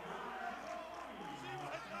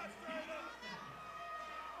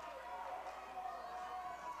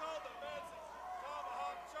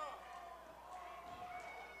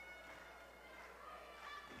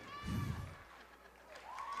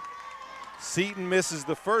 Seton misses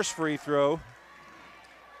the first free throw.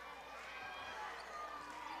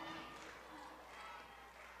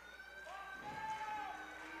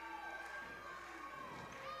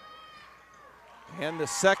 And the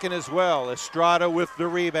second as well. Estrada with the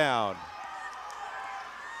rebound.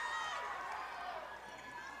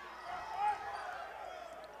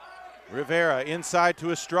 Rivera inside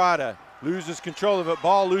to Estrada. Loses control of it.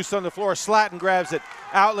 Ball loose on the floor. Slatton grabs it.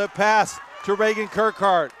 Outlet pass to Reagan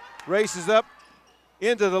Kirkhart. Races up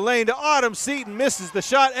into the lane to Autumn Seton. Misses the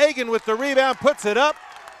shot. Egan with the rebound. Puts it up.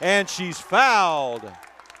 And she's fouled.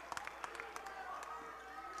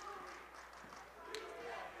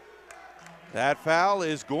 That foul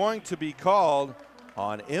is going to be called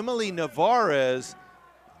on Emily Navarez.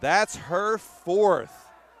 That's her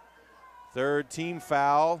fourth. Third team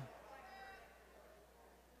foul.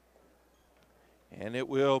 And it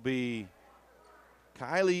will be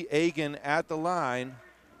Kylie Egan at the line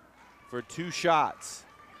for 2 shots.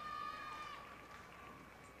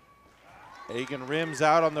 Egan rims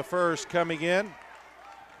out on the first, coming in.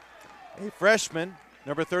 A freshman,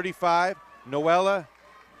 number 35, Noella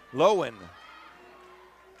Lowen.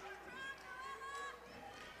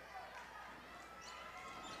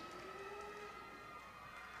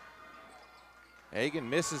 Egan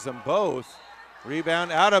misses them both.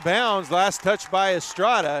 Rebound out of bounds. Last touch by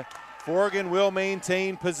Estrada. Forgan will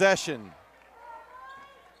maintain possession.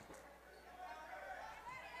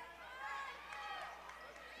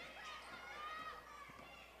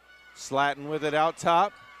 Slatton with it out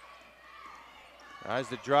top. Tries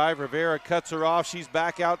to drive. Rivera cuts her off. She's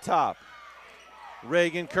back out top.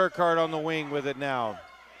 Reagan Kirkhart on the wing with it now.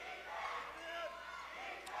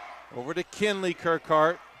 Over to Kinley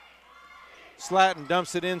Kirkhart. Slatton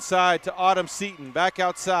dumps it inside to Autumn Seton. Back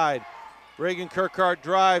outside. Reagan Kirkhart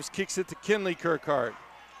drives, kicks it to Kinley Kirkhart.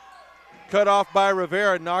 Cut off by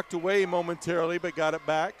Rivera, knocked away momentarily, but got it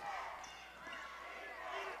back.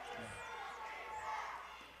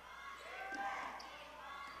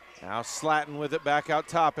 Now Slatton with it back out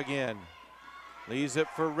top again. Leaves it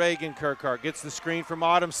for Reagan Kirkhart. Gets the screen from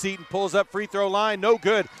Autumn Seton. Pulls up free throw line. No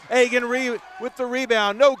good. Egan with the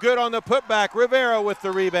rebound. No good on the putback. Rivera with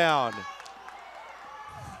the rebound.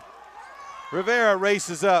 Rivera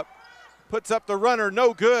races up. Puts up the runner.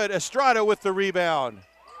 No good. Estrada with the rebound.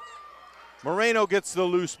 Moreno gets the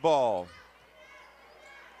loose ball.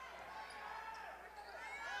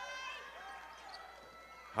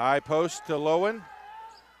 High post to Lowen.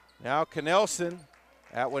 Now Knelson.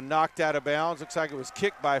 That one knocked out of bounds. Looks like it was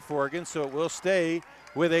kicked by Forgan, so it will stay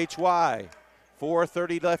with HY.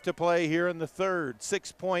 4:30 left to play here in the third.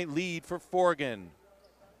 6-point lead for Forgan.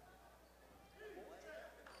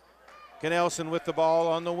 Knelson with the ball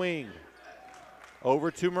on the wing.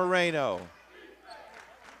 Over to Moreno.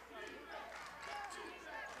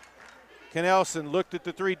 Knelson looked at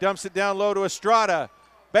the three, dumps it down low to Estrada.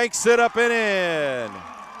 Banks it up and in.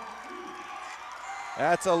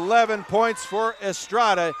 That's 11 points for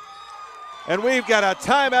Estrada. And we've got a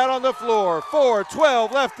timeout on the floor.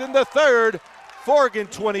 4:12 left in the third.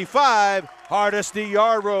 Forgan 25, Hardesy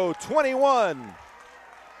Yarbrough 21.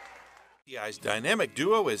 PTCI's dynamic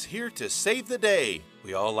duo is here to save the day.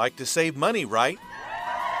 We all like to save money, right?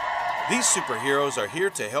 These superheroes are here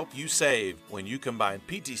to help you save when you combine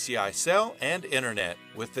PTCI cell and internet.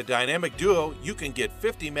 With the dynamic duo, you can get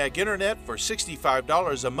 50 meg internet for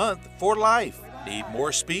 $65 a month for life. Need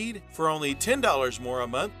more speed? For only $10 more a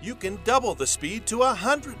month, you can double the speed to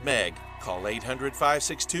 100 meg. Call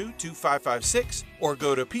 800-562-2556 or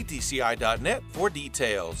go to ptci.net for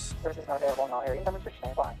details. Services not available in all areas. Some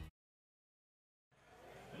restrictions apply.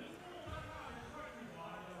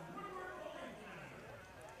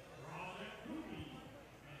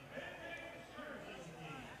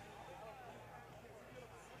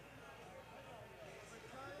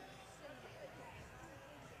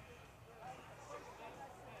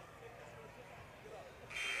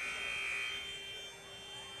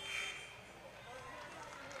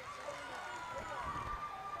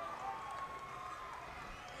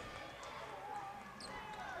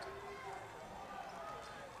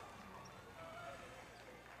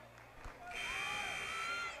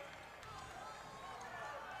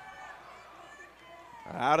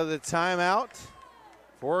 Out of the timeout,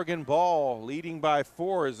 Forgan ball leading by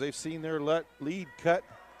 4 as they've seen their lead cut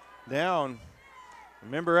down.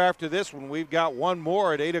 Remember, after this one, we've got one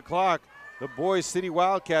more at 8 o'clock. The Boys City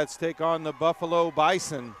Wildcats take on the Buffalo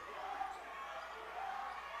Bison.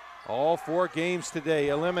 All 4 games today,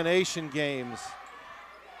 elimination games.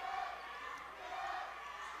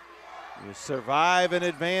 You survive and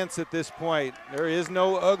advance at this point. There is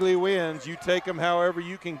no ugly wins. You take them however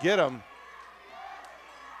you can get them.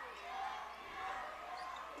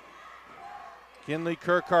 Kinley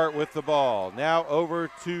Kirkhart with the ball. Now over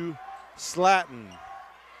to Slatton.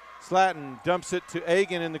 Slatton dumps it to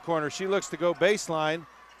Egan in the corner. She looks to go baseline,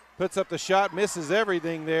 puts up the shot, misses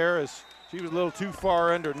everything there as she was a little too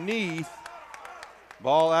far underneath.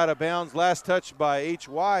 Ball out of bounds. Last touch by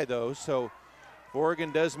HY though, so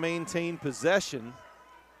Forgan does maintain possession.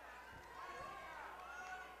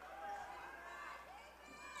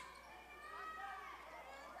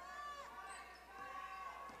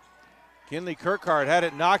 Kinley Kirkhart had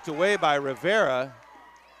it knocked away by Rivera.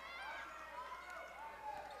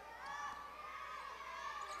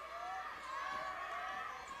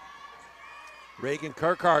 Reagan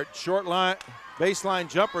Kirkhart, short line, baseline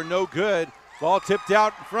jumper, no good. Ball tipped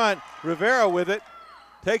out in front. Rivera with it,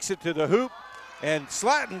 takes it to the hoop, and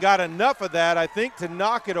Slatton got enough of that, I think, to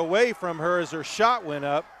knock it away from her as her shot went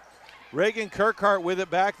up. Reagan Kirkhart with it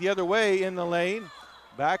back the other way in the lane.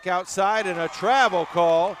 Back outside and a travel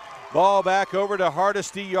call. Ball back over to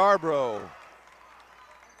Hardesy Yarbrough.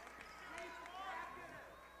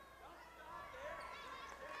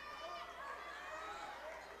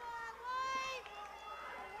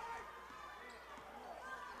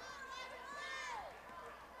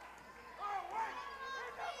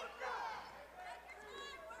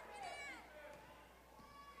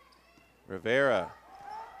 Rivera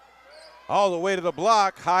all the way to the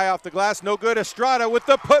block, high off the glass, no good. Estrada with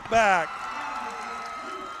the putback.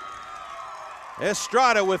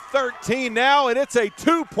 Estrada with 13 now, and it's a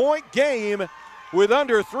 2-point game with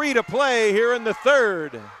under 3 to play here in the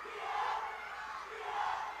third.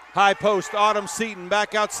 High post, Autumn Seaton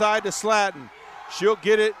back outside to Slatton. She'll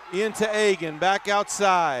get it into Egan, back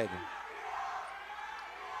outside.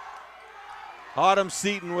 Autumn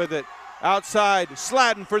Seaton with it. Outside,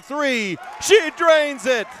 Slatton for 3. She drains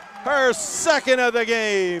it. Her second of the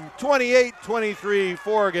game. 28-23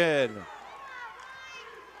 Forgan.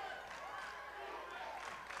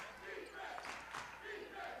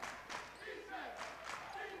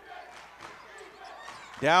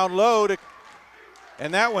 Down low,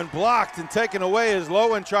 and that one blocked and taken away as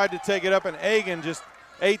Lowen tried to take it up, and Egan just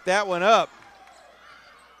ate that one up.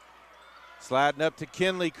 Slatton up to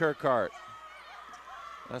Kinley Kirkhart.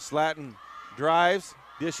 Now Slatton drives,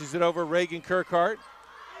 dishes it over Reagan Kirkhart.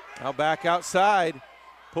 Now back outside,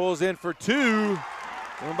 pulls in for 2,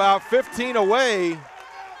 from about 15 away.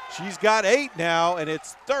 She's got 8 now, and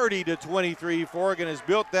it's 30-23. Forgan has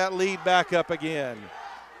built that lead back up again.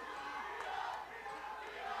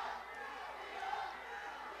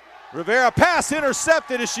 Rivera pass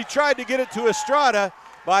intercepted as she tried to get it to Estrada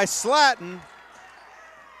by Slatton.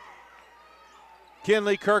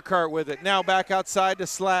 Kinley Kirkhart with it. Now back outside to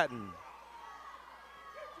Slatton.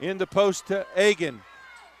 In the post to Egan.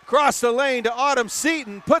 Across the lane to Autumn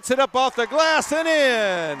Seaton. Puts it up off the glass and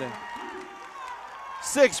in.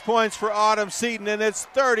 6 points for Autumn Seaton, and it's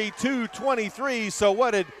 32-23. So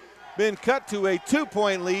what had been cut to a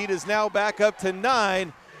 2-point lead is now back up to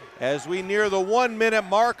 9 as we near the 1-minute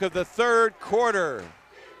mark of the third quarter.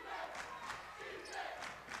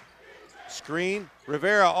 Screen,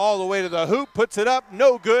 Rivera all the way to the hoop, puts it up,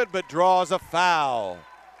 no good, but draws a foul.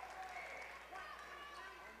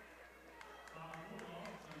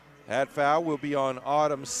 That foul will be on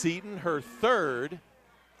Autumn Seaton, her third.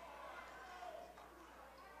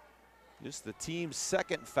 Just the team's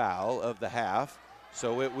second foul of the half,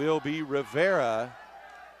 so it will be Rivera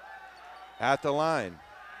at the line.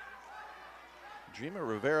 Dreamer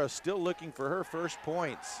Rivera still looking for her first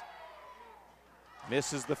points.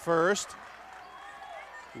 Misses the first.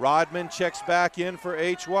 Rodman checks back in for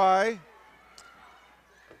HY.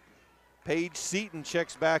 Paige Seaton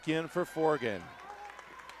checks back in for Forgan.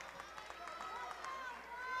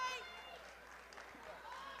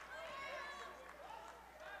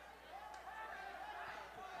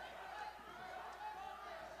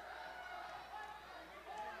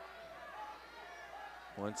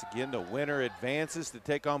 Once again, the winner advances to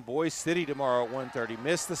take on Boise City tomorrow at 1:30.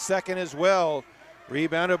 Missed the second as well.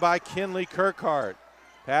 Rebounded by Kinley Kirkhart.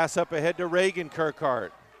 Pass up ahead to Reagan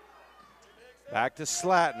Kirkhart. Back to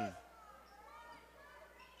Slatton.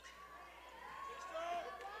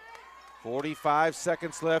 45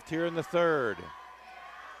 seconds left here in the third.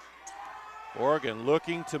 Oregon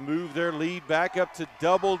looking to move their lead back up to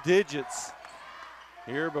double digits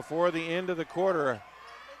here before the end of the quarter.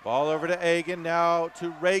 Ball over to Egan, now to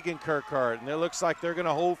Reagan Kirkhart, and it looks like they're going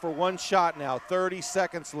to hold for one shot now. 30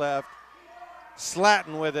 seconds left.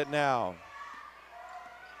 Slatton with it now.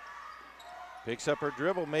 Picks up her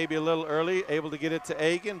dribble, maybe a little early, able to get it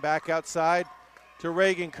to Egan, back outside to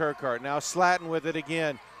Reagan Kirkhart. Now Slatton with it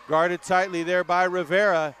again, guarded tightly there by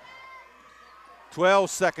Rivera. 12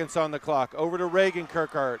 seconds on the clock, over to Reagan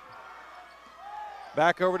Kirkhart.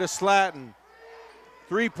 Back over to Slatton.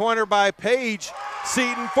 Three-pointer by Page.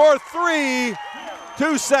 Seton for three.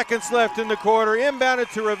 2 seconds left in the quarter.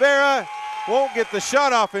 Inbounded to Rivera. Won't get the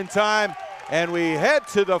shot off in time. And we head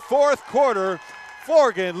to the fourth quarter.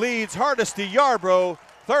 Forgan leads Hardesy Yarbrough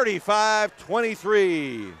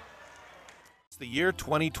 35-23. The year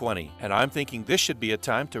 2020, and I'm thinking this should be a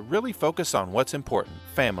time to really focus on what's important,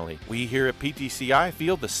 family. We here at PTCI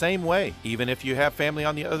feel the same way. Even if you have family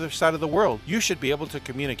on the other side of the world, you should be able to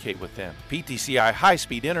communicate with them. PTCI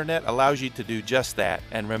high-speed internet allows you to do just that.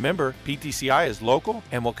 And remember, PTCI is local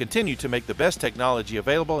and will continue to make the best technology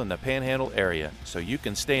available in the Panhandle area, so you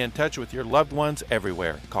can stay in touch with your loved ones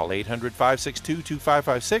everywhere. Call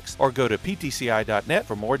 800-562-2556 or go to ptci.net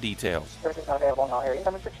for more details. Services not available in all areas.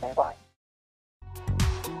 Number 6 stand by.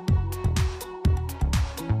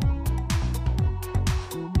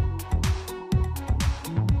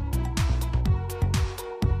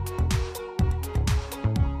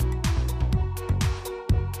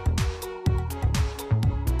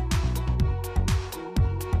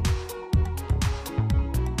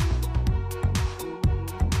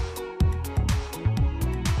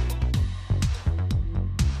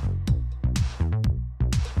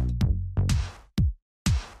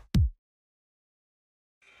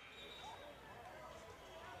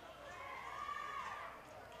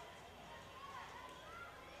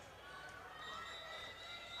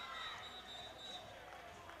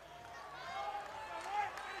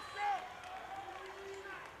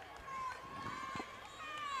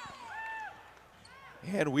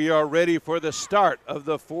 And we are ready for the start of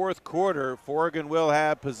the fourth quarter. Forgan will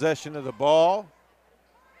have possession of the ball,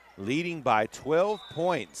 leading by 12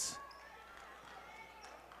 points.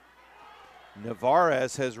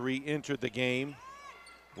 Navarez has re-entered the game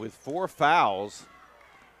with 4 fouls.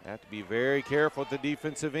 Have to be very careful at the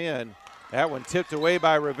defensive end. That one tipped away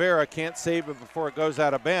by Rivera. Can't save it before it goes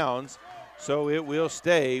out of bounds, so it will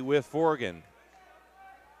stay with Forgan.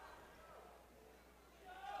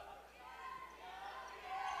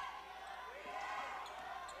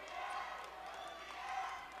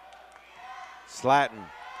 Slatton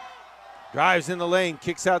drives in the lane,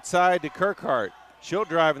 kicks outside to Kirkhart. She'll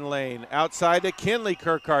drive in the lane, outside to Kinley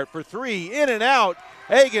Kirkhart for 3, in and out.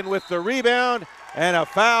 Hagan with the rebound and a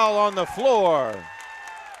foul on the floor.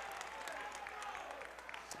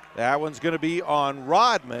 That one's going to be on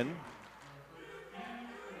Rodman.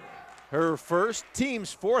 Her first,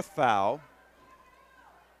 team's 4th foul.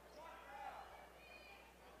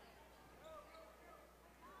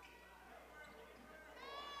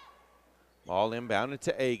 Ball inbounded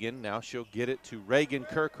to Hagan. Now she'll get it to Reagan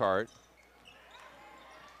Kirkhart.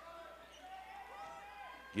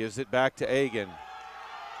 Gives it back to Hagan.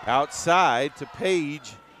 Outside to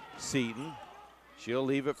Paige Seton. She'll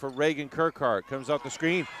leave it for Reagan Kirkhart. Comes off the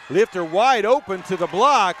screen. Lifter wide open to the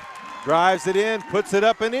block. Drives it in, puts it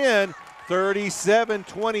up and in.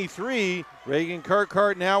 37-23. Reagan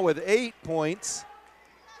Kirkhart now with 8 points.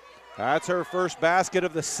 That's her first basket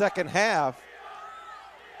of the second half.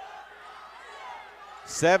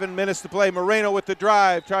 7 minutes to play. Moreno with the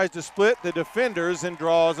drive, tries to split the defenders and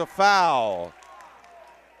draws a foul.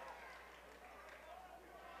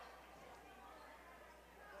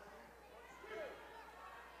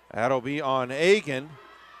 That'll be on Hagan.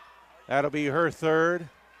 That'll be her 3rd.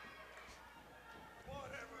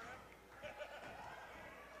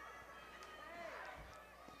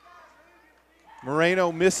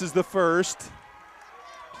 Moreno misses the first.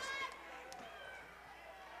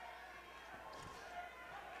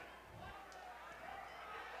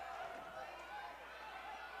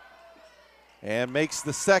 And makes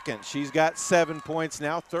the second. She's got 7 points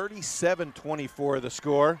now, 37-24 the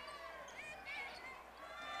score.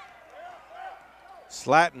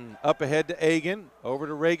 Slatton up ahead to Hagan, over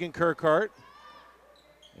to Reagan Kirkhart.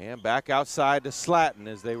 And back outside to Slatton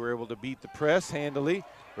as they were able to beat the press handily.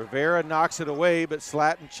 Rivera knocks it away, but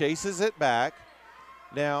Slatton chases it back.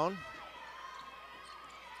 Down.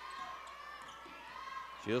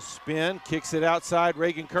 She'll spin, kicks it outside.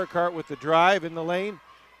 Reagan Kirkhart with the drive in the lane.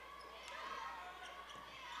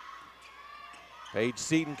 Paige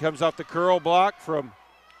Seton comes off the curl block from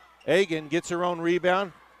Hagan, gets her own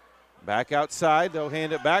rebound. Back outside, they'll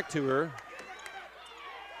hand it back to her.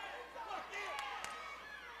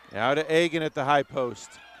 Now to Hagan at the high post.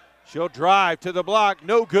 She'll drive to the block,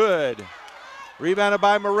 no good. Rebounded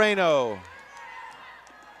by Moreno.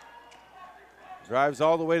 Drives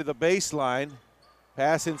all the way to the baseline.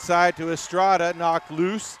 Pass inside to Estrada, knocked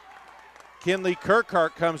loose. Kinley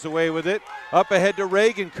Kirkhart comes away with it. Up ahead to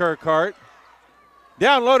Reagan Kirkhart.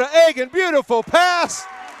 Down low to Hagan, beautiful pass.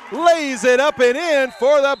 Lays it up and in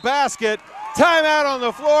for the basket. Timeout on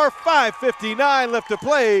the floor, 5:59 left to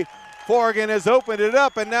play. Forgan has opened it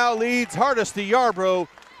up and now leads Hardesy Yarbrough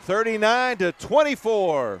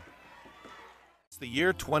 39-24. It's the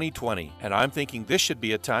year 2020, and I'm thinking this should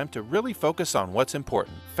be a time to really focus on what's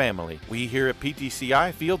important, family. We here at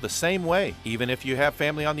PTCI feel the same way. Even if you have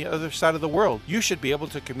family on the other side of the world, you should be able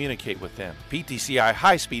to communicate with them. PTCI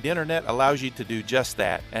high-speed internet allows you to do just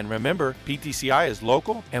that. And remember, PTCI is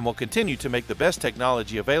local and will continue to make the best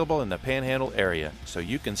technology available in the Panhandle area, so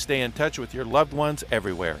you can stay in touch with your loved ones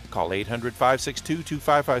everywhere. Call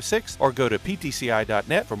 800-562-2556 or go to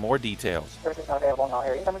ptci.net for more details. Services not available in all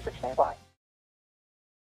areas. Incoming switch, stand by.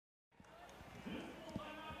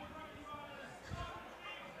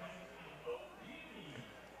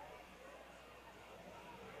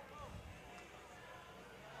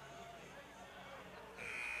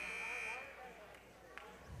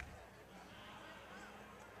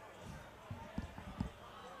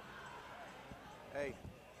 Hey.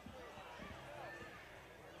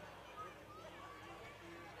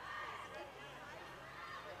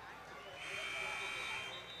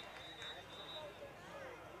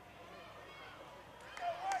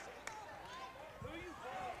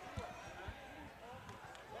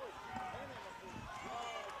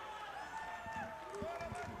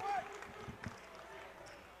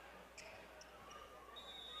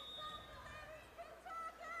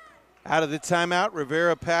 Out of the timeout,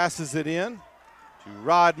 Rivera passes it in to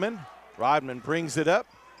Rodman. Rodman brings it up,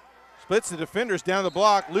 splits the defenders down the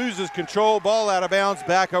block, loses control, ball out of bounds,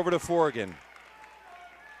 back over to Forgan.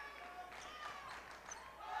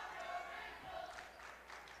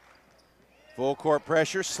 Full court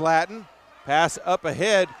pressure, Slatton, pass up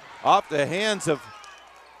ahead, off the hands of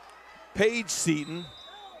Paige Seaton,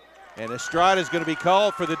 and Estrada is going to be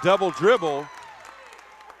called for the double dribble.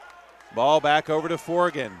 Ball back over to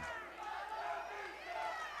Forgan.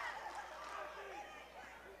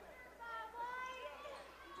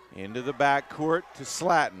 Into the backcourt to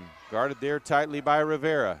Slatton, guarded there tightly by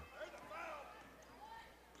Rivera.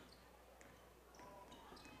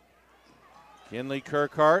 Kinley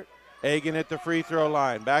Kirkhart, Egan at the free throw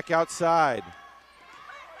line, back outside.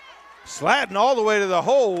 Slatton all the way to the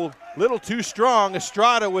hole, little too strong.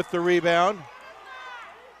 Estrada with the rebound.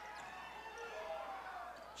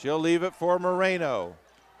 She'll leave it for Moreno.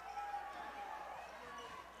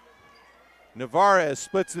 Navarez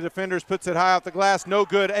splits the defenders, puts it high off the glass, no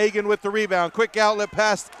good. Egan with the rebound. Quick outlet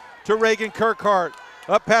pass to Reagan Kirkhart.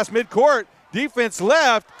 Up past midcourt, defense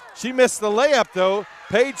left. She missed the layup though.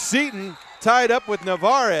 Paige Seaton tied up with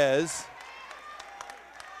Navarez.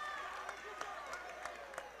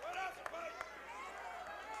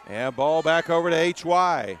 And ball back over to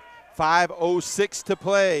HY. 5:06 to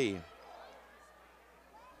play.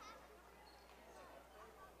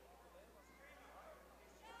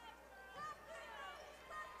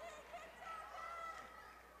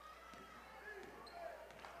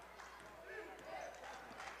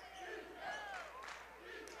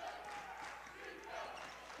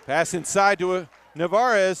 Pass inside to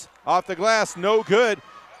Navarez, off the glass, no good.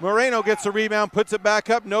 Moreno gets the rebound, puts it back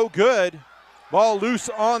up, no good. Ball loose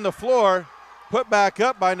on the floor, put back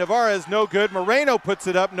up by Navarez, no good. Moreno puts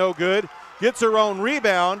it up, no good. Gets her own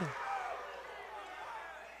rebound.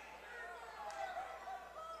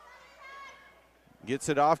 Gets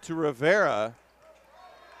it off to Rivera.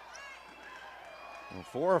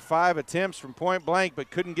 4 or 5 attempts from point blank,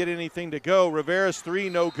 but couldn't get anything to go. Rivera's three,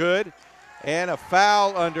 no good. And a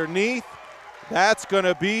foul underneath. That's going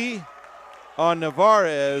to be on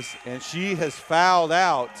Navarez, and she has fouled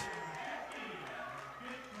out.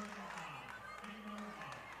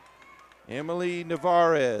 Emily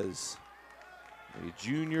Navarez, a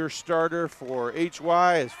junior starter for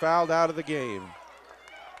HY, has fouled out of the game.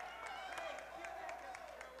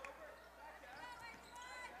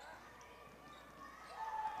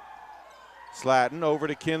 Slatton over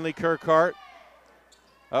to Kinley Kirkhart.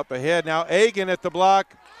 Up ahead now, Egan at the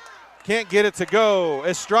block. Can't get it to go.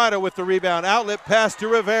 Estrada with the rebound. Outlet pass to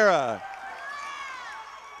Rivera.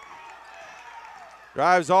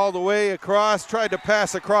 Drives all the way across. Tried to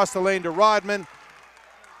pass across the lane to Rodman.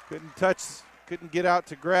 Couldn't get out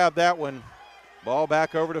to grab that one. Ball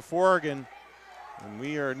back over to Forgan. And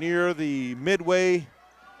we are near the midway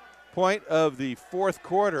point of the fourth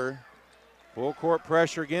quarter. Full court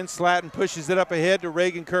pressure again. Slatton pushes it up ahead to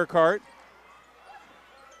Reagan Kirkhart.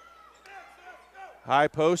 High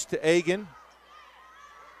post to Egan.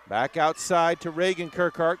 Back outside to Reagan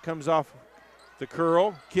Kirkhart. Comes off the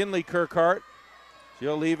curl. Kinley Kirkhart.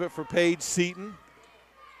 She'll leave it for Paige Seaton.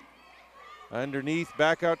 Underneath,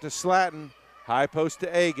 back out to Slatton. High post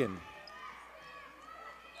to Egan.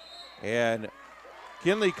 And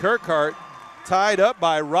Kinley Kirkhart tied up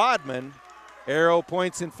by Rodman. Arrow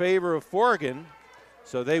points in favor of Forgan,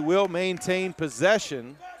 so they will maintain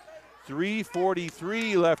possession.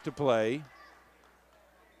 3:43 left to play.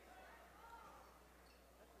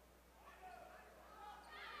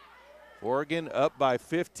 Forgan up by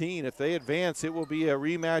 15. If they advance, it will be a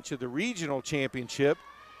rematch of the regional championship.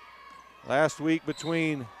 Last week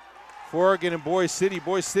between Forgan and Boise City.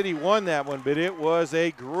 Boise City won that one, but it was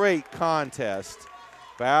a great contest.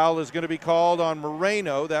 Foul is going to be called on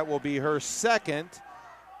Moreno. That will be her second,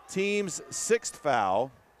 team's 6th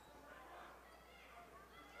foul.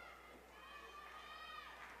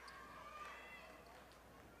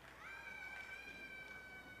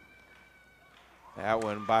 That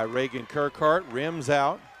one by Reagan Kirkhart, rims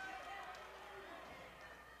out.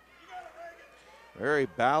 Very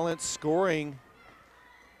balanced scoring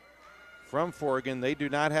from Forgan. They do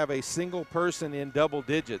not have a single person in double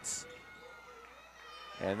digits.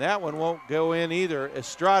 And that one won't go in either.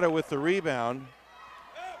 Estrada with the rebound.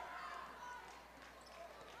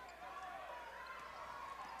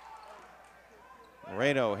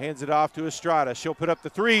 Moreno hands it off to Estrada. She'll put up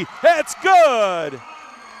the three. It's good!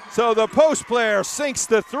 So the post player sinks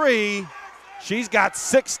the three. She's got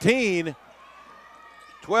 16.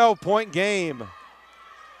 12-point game.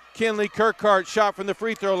 Kinley Kirkhart shot from the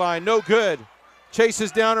free throw line, no good.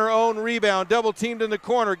 Chases down her own rebound, double teamed in the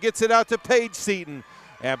corner, gets it out to Paige Seaton.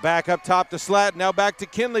 And back up top to Slatton, now back to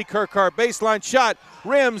Kinley Kirkhart. Baseline shot,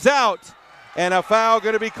 rims out. And a foul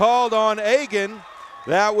going to be called on Egan.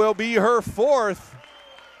 That will be her 4th.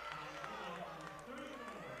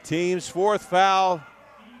 Team's 4th foul.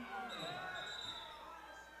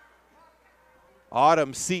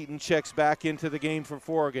 Autumn Seaton checks back into the game for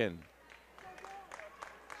Forgan.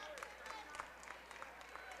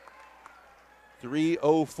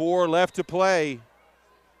 .304 left to play.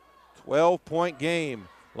 12-point game.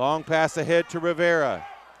 Long pass ahead to Rivera.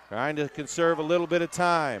 Trying to conserve a little bit of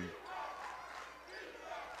time.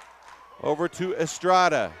 Over to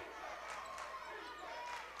Estrada.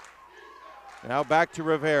 Now back to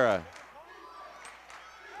Rivera.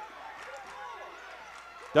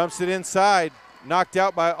 Dumps it inside. Knocked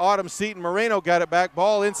out by Autumn Seaton. Moreno got it back.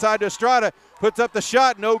 Ball inside to Estrada. Puts up the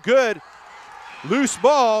shot. No good. Loose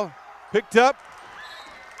ball. Picked up.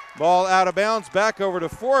 Ball out of bounds. Back over to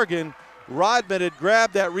Forgan. Rodman had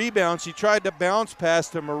grabbed that rebound. She tried to bounce pass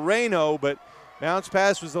to Moreno, but bounce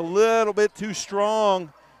pass was a little bit too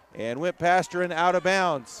strong and went past her and out of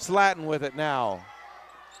bounds. Slatton with it now.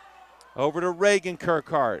 Over to Reagan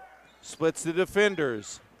Kirkhart. Splits the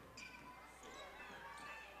defenders.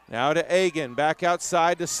 Now to Egan, back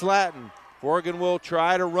outside to Slatton. Forgan will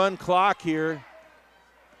try to run clock here.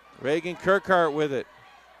 Reagan Kirkhart with it.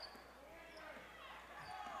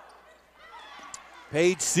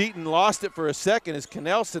 Paige Seaton lost it for a second as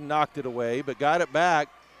Knelson knocked it away, but got it back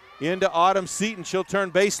into Autumn Seaton. She'll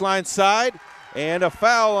turn baseline side, and a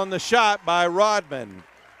foul on the shot by Rodman.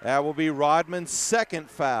 That will be Rodman's 2nd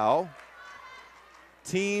foul.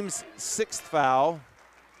 Team's 6th foul.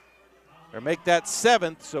 Or make that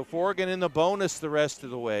 7th, so Forgan in the bonus the rest of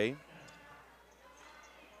the way.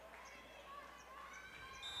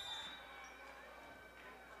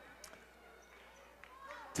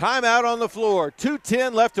 Timeout on the floor.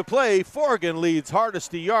 2:10 left to play. Forgan leads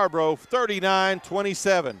Hardesty Yarbrough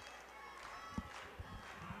 39-27.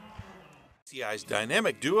 PTCI's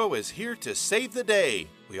dynamic duo is here to save the day.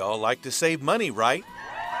 We all like to save money, right?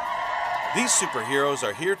 These superheroes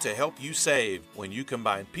are here to help you save when you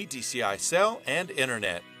combine PTCI cell and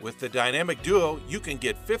internet. With the dynamic duo, you can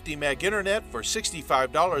get 50 meg internet for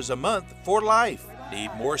 $65 a month for life.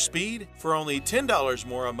 Need more speed? For only $10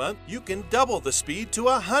 more a month, you can double the speed to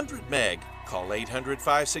 100 meg. Call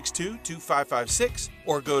 800-562-2556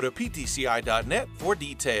 or go to ptci.net for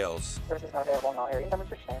details. Service is not available in all areas.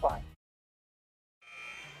 Numbers stand by.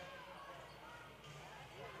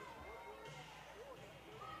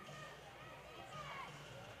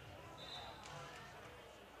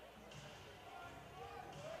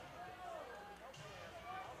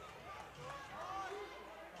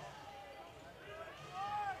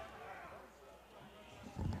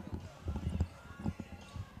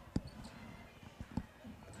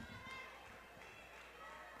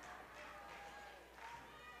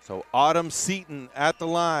 So Autumn Seaton at the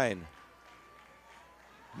line.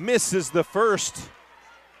 Misses the first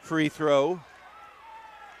free throw.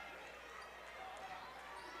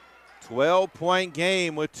 12-point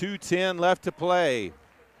game with 2:10 left to play.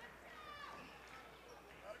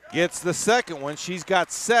 Gets the second one. She's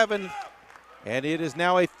got 7, and it is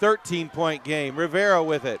now a 13-point game. Rivera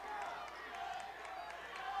with it.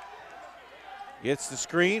 Gets the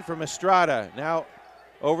screen from Estrada. Now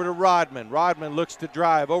Over to Rodman. Rodman looks to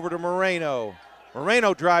drive. Over to Moreno.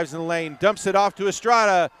 Moreno drives in the lane, dumps it off to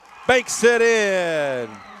Estrada, banks it in.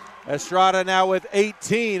 Estrada now with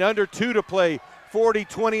 18, under 2 to play,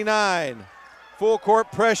 40-29. Full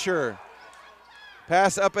court pressure.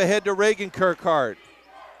 Pass up ahead to Reagan Kirkhart.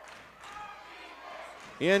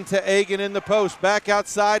 Into Egan in the post, back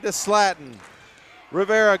outside to Slatton.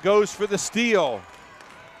 Rivera goes for the steal.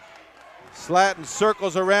 Slatton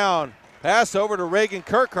circles around. Pass over to Reagan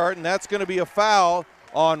Kirkhart, and that's going to be a foul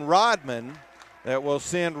on Rodman that will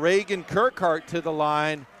send Reagan Kirkhart to the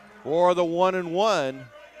line for the 1-and-1.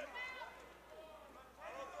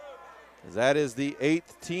 That is the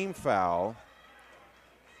 8th team foul.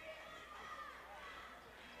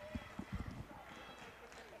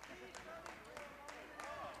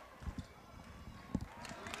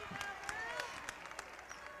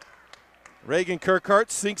 Reagan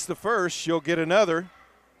Kirkhart sinks the first. She'll get another.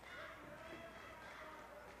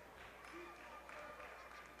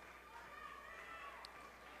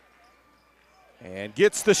 And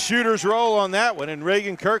gets the shooter's roll on that one. And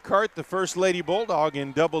Reagan Kirkhart, the First Lady Bulldog,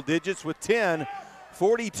 in double digits with 10.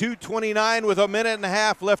 42-29 with a minute and a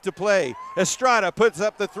half left to play. Estrada puts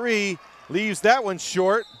up the three, leaves that one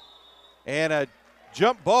short. And a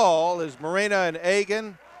jump ball as Moreno and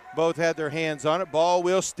Egan both had their hands on it. Ball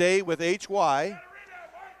will stay with HY.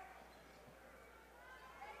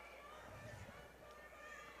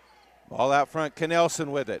 Ball out front,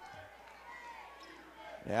 Knelson with it.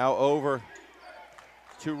 Now over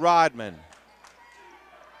to Rodman.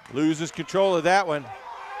 Loses control of that one.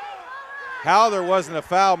 How there wasn't a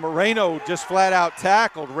foul. Moreno just flat out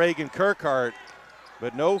tackled Reagan Kirkhart,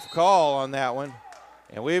 but no call on that one.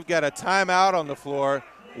 And we've got a timeout on the floor.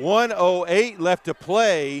 1:08 left to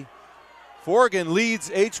play. Forgan leads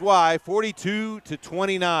HY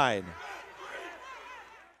 42-29.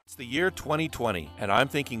 It's the year 2020, and I'm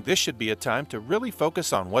thinking this should be a time to really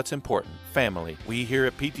focus on what's important, family. We here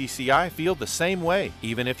at PTCI feel the same way.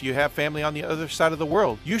 Even if you have family on the other side of the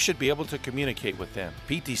world, you should be able to communicate with them.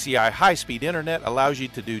 PTCI high-speed internet allows you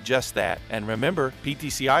to do just that. And remember,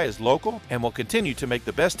 PTCI is local and will continue to make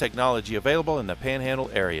the best technology available in the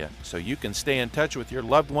Panhandle area, so you can stay in touch with your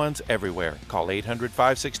loved ones everywhere. Call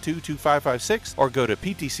 800-562-2556 or go to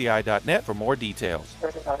ptci.net for more details.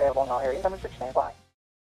 Services not available in all areas. Number 6, stand by.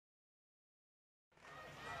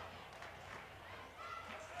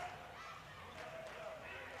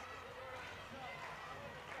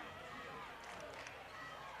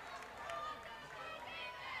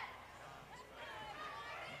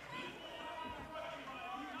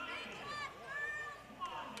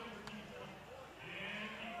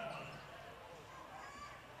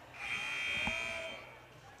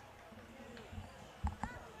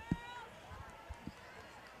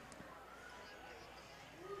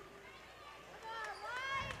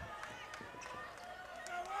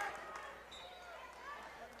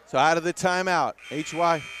 So out of the timeout,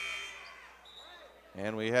 HY.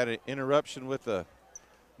 And we had an interruption with the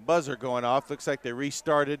buzzer going off. Looks like they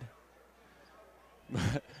restarted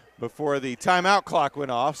before the timeout clock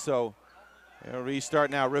went off. So they'll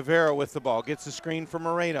restart now. Rivera with the ball. Gets the screen from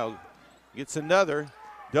Moreno. Gets another.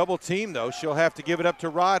 Double team, though. She'll have to give it up to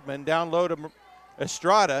Rodman. Down low to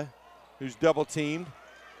Estrada, who's double teamed.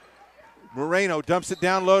 Moreno dumps it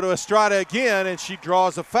down low to Estrada again, and she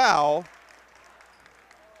draws a foul.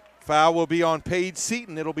 Foul will be on Paige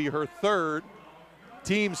Seaton. It'll be her third,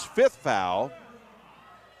 team's 5th foul.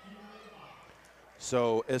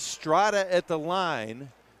 So Estrada at the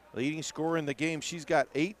line, leading scorer in the game. She's got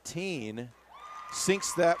 18.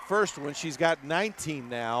 Sinks that first one. She's got 19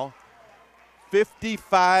 now.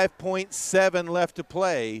 55.7 left to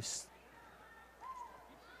play.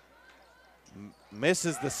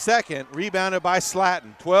 Misses the second. Rebounded by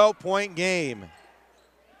Slatton. 12-point game.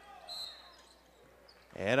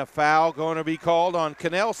 And a foul going to be called on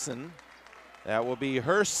Knelson. That will be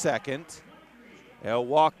her second. They'll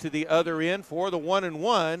walk to the other end for the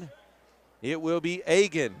 1-and-1. It will be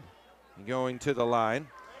Egan going to the line.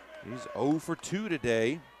 He's 0 for 2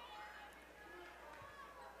 today.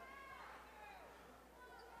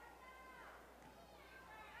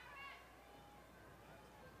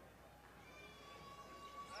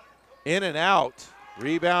 In and out.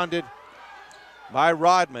 Rebounded by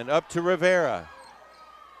Rodman. Up to Rivera.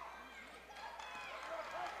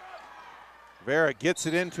 Rivera gets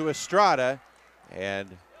it into Estrada,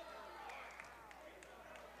 and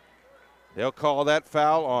they'll call that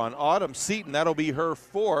foul on Autumn Seaton. That'll be her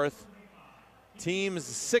 4th, team's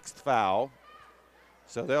 6th foul.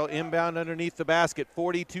 So they'll inbound underneath the basket.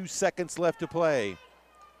 42 seconds left to play.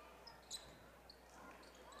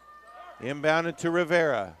 Inbounded to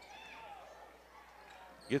Rivera.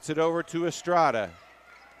 Gets it over to Estrada.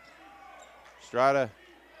 Estrada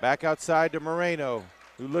back outside to Moreno,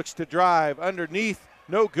 who looks to drive underneath.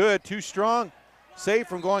 No good, too strong. Safe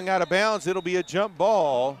from going out of bounds. It'll be a jump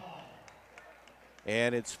ball.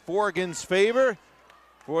 And it's Forgan's favor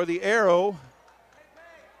for the Arrow.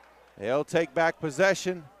 They'll take back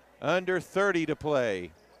possession. Under 30 to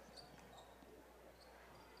play.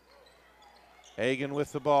 Hagan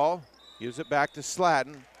with the ball. Gives it back to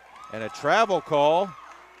Slatton. And a travel call.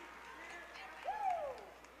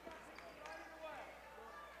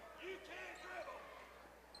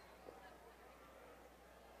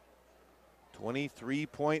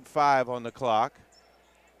 .5 on the clock.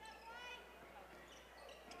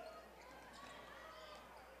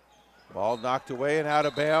 Ball knocked away and out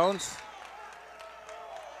of bounds.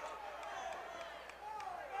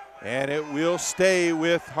 And it will stay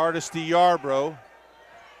with Hardesy Yarbrough.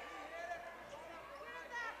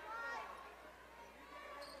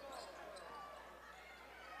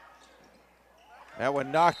 That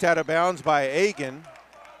one knocked out of bounds by Hagan.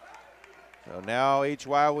 So now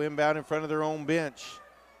HY will inbound in front of their own bench.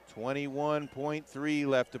 21.3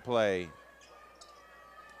 left to play.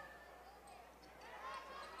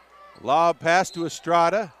 Lob pass to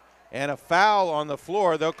Estrada and a foul on the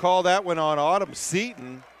floor. They'll call that one on Autumn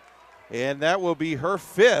Seaton, and that will be her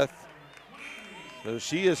 5th. So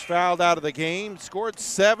she is fouled out of the game, scored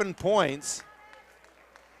 7 points.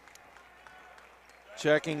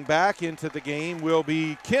 Checking back into the game will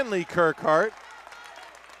be Kinley Kirkhart.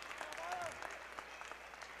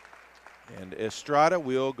 And Estrada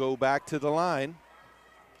will go back to the line.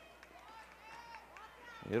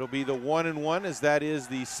 It'll be the 1-and-1 as that is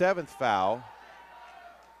the 7th foul.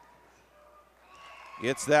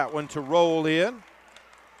 Gets that one to roll in.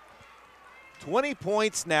 20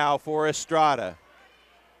 points now for Estrada.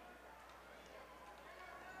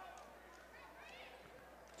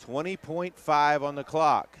 20.5 on the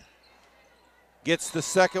clock. Gets the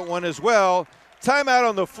second one as well. Timeout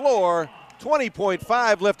on the floor.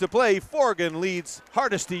 20.5 left to play. Forgan leads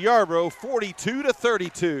Hardesy Yarbrough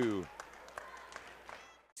 42-32.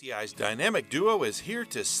 PTCI's dynamic duo is here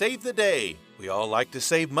to save the day. We all like to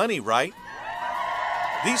save money, right?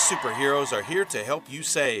 These superheroes are here to help you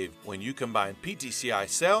save when you combine PTCI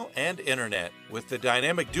cell and internet. With the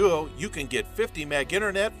dynamic duo, you can get 50 meg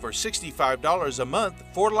internet for $65 a month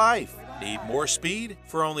for life. Need more speed?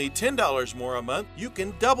 For only $10 more a month, you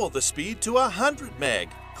can double the speed to 100 meg.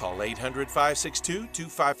 Call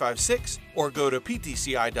 800-562-2556 or go to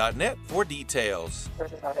ptci.net for details.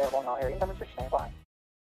 Service is not available in all areas. Number 6 stand by.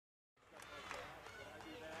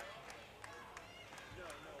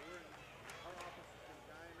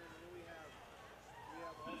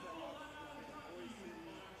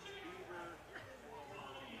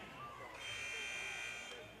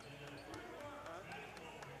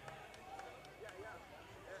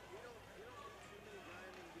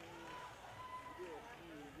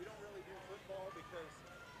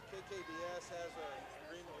 KBS has an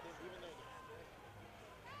agreement with him, even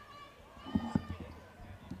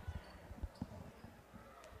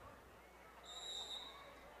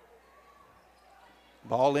though.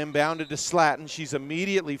 Ball inbounded to Slatton. She's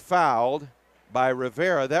immediately fouled by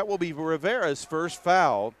Rivera. That will be Rivera's first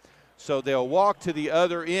foul. So they'll walk to the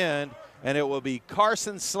other end, and it will be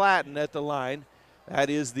Carson Slatton at the line. That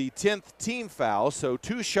is the 10th team foul. So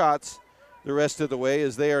 2 shots the rest of the way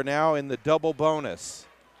as they are now in the double bonus.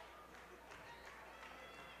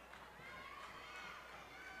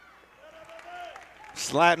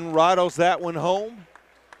 Slatton rattles that one home.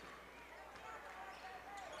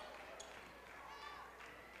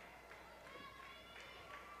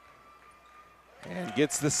 And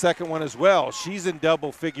gets the second one as well. She's in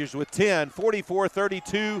double figures with 10.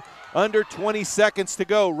 44-32, under 20 seconds to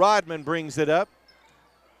go. Rodman brings it up.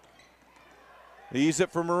 Leaves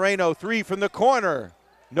it for Moreno. 3 from the corner.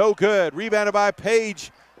 No good. Rebounded by Paige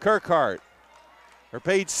Kirkhart. Or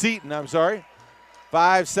Paige Seaton, I'm sorry.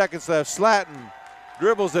 5 seconds left. Slatton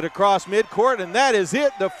dribbles it across midcourt, and that is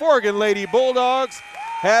it. The Forgan Lady Bulldogs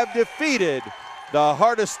have defeated the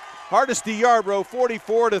Hardesy Yarbrough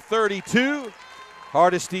 44-32.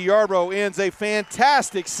 Hardesy Yarbrough ends a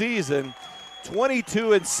fantastic season,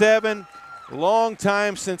 22-7. Long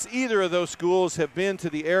time since either of those schools have been to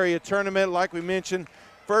the area tournament. Like we mentioned,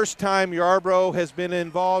 first time Yarbrough has been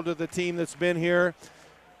involved with the team that's been here.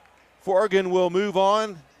 Forgan will move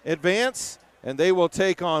on, advance, and they will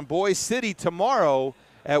take on Boise City tomorrow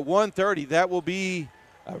at 1:30. That will be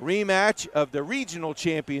a rematch of the regional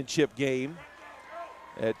championship game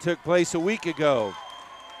that took place a week ago.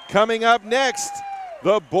 Coming up next,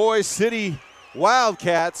 the Boise City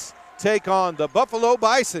Wildcats take on the Buffalo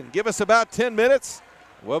Bison. Give us about 10 minutes,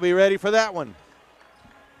 We'll be ready for that one.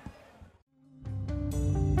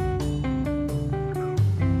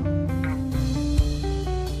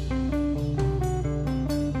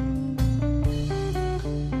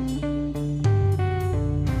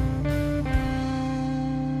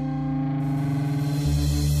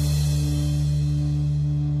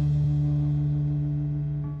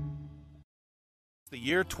 The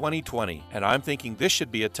year 2020, and I'm thinking this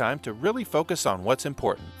should be a time to really focus on what's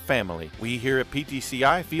important, family. We here at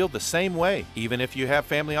PTCI feel the same way. Even if you have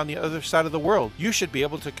family on the other side of the world, you should be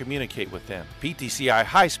able to communicate with them. PTCI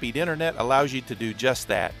high-speed internet allows you to do just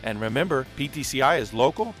that. And remember, PTCI is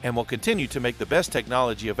local and will continue to make the best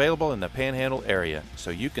technology available in the Panhandle area, so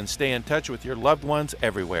you can stay in touch with your loved ones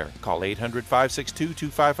everywhere. Call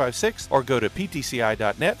 800-562-2556 or go to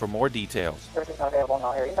ptci.net for more details. Services not available in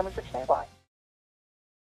all areas. Number 6 stand by.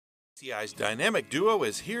 PTCI's Dynamic Duo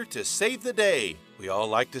is here to save the day. We all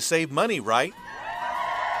like to save money, right?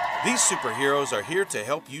 These superheroes are here to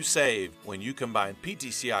help you save when you combine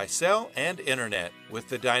PTCI cell and internet. With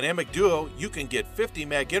the Dynamic Duo, you can get 50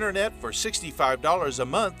 meg internet for $65 a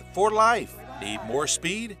month for life. Need more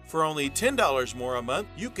speed? For only $10 more a month,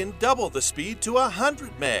 you can double the speed to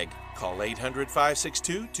 100 meg. Call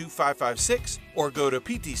 800-562-2556 or go to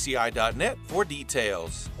ptci.net for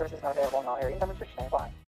details. Services not available in all areas. Number 6 stand by.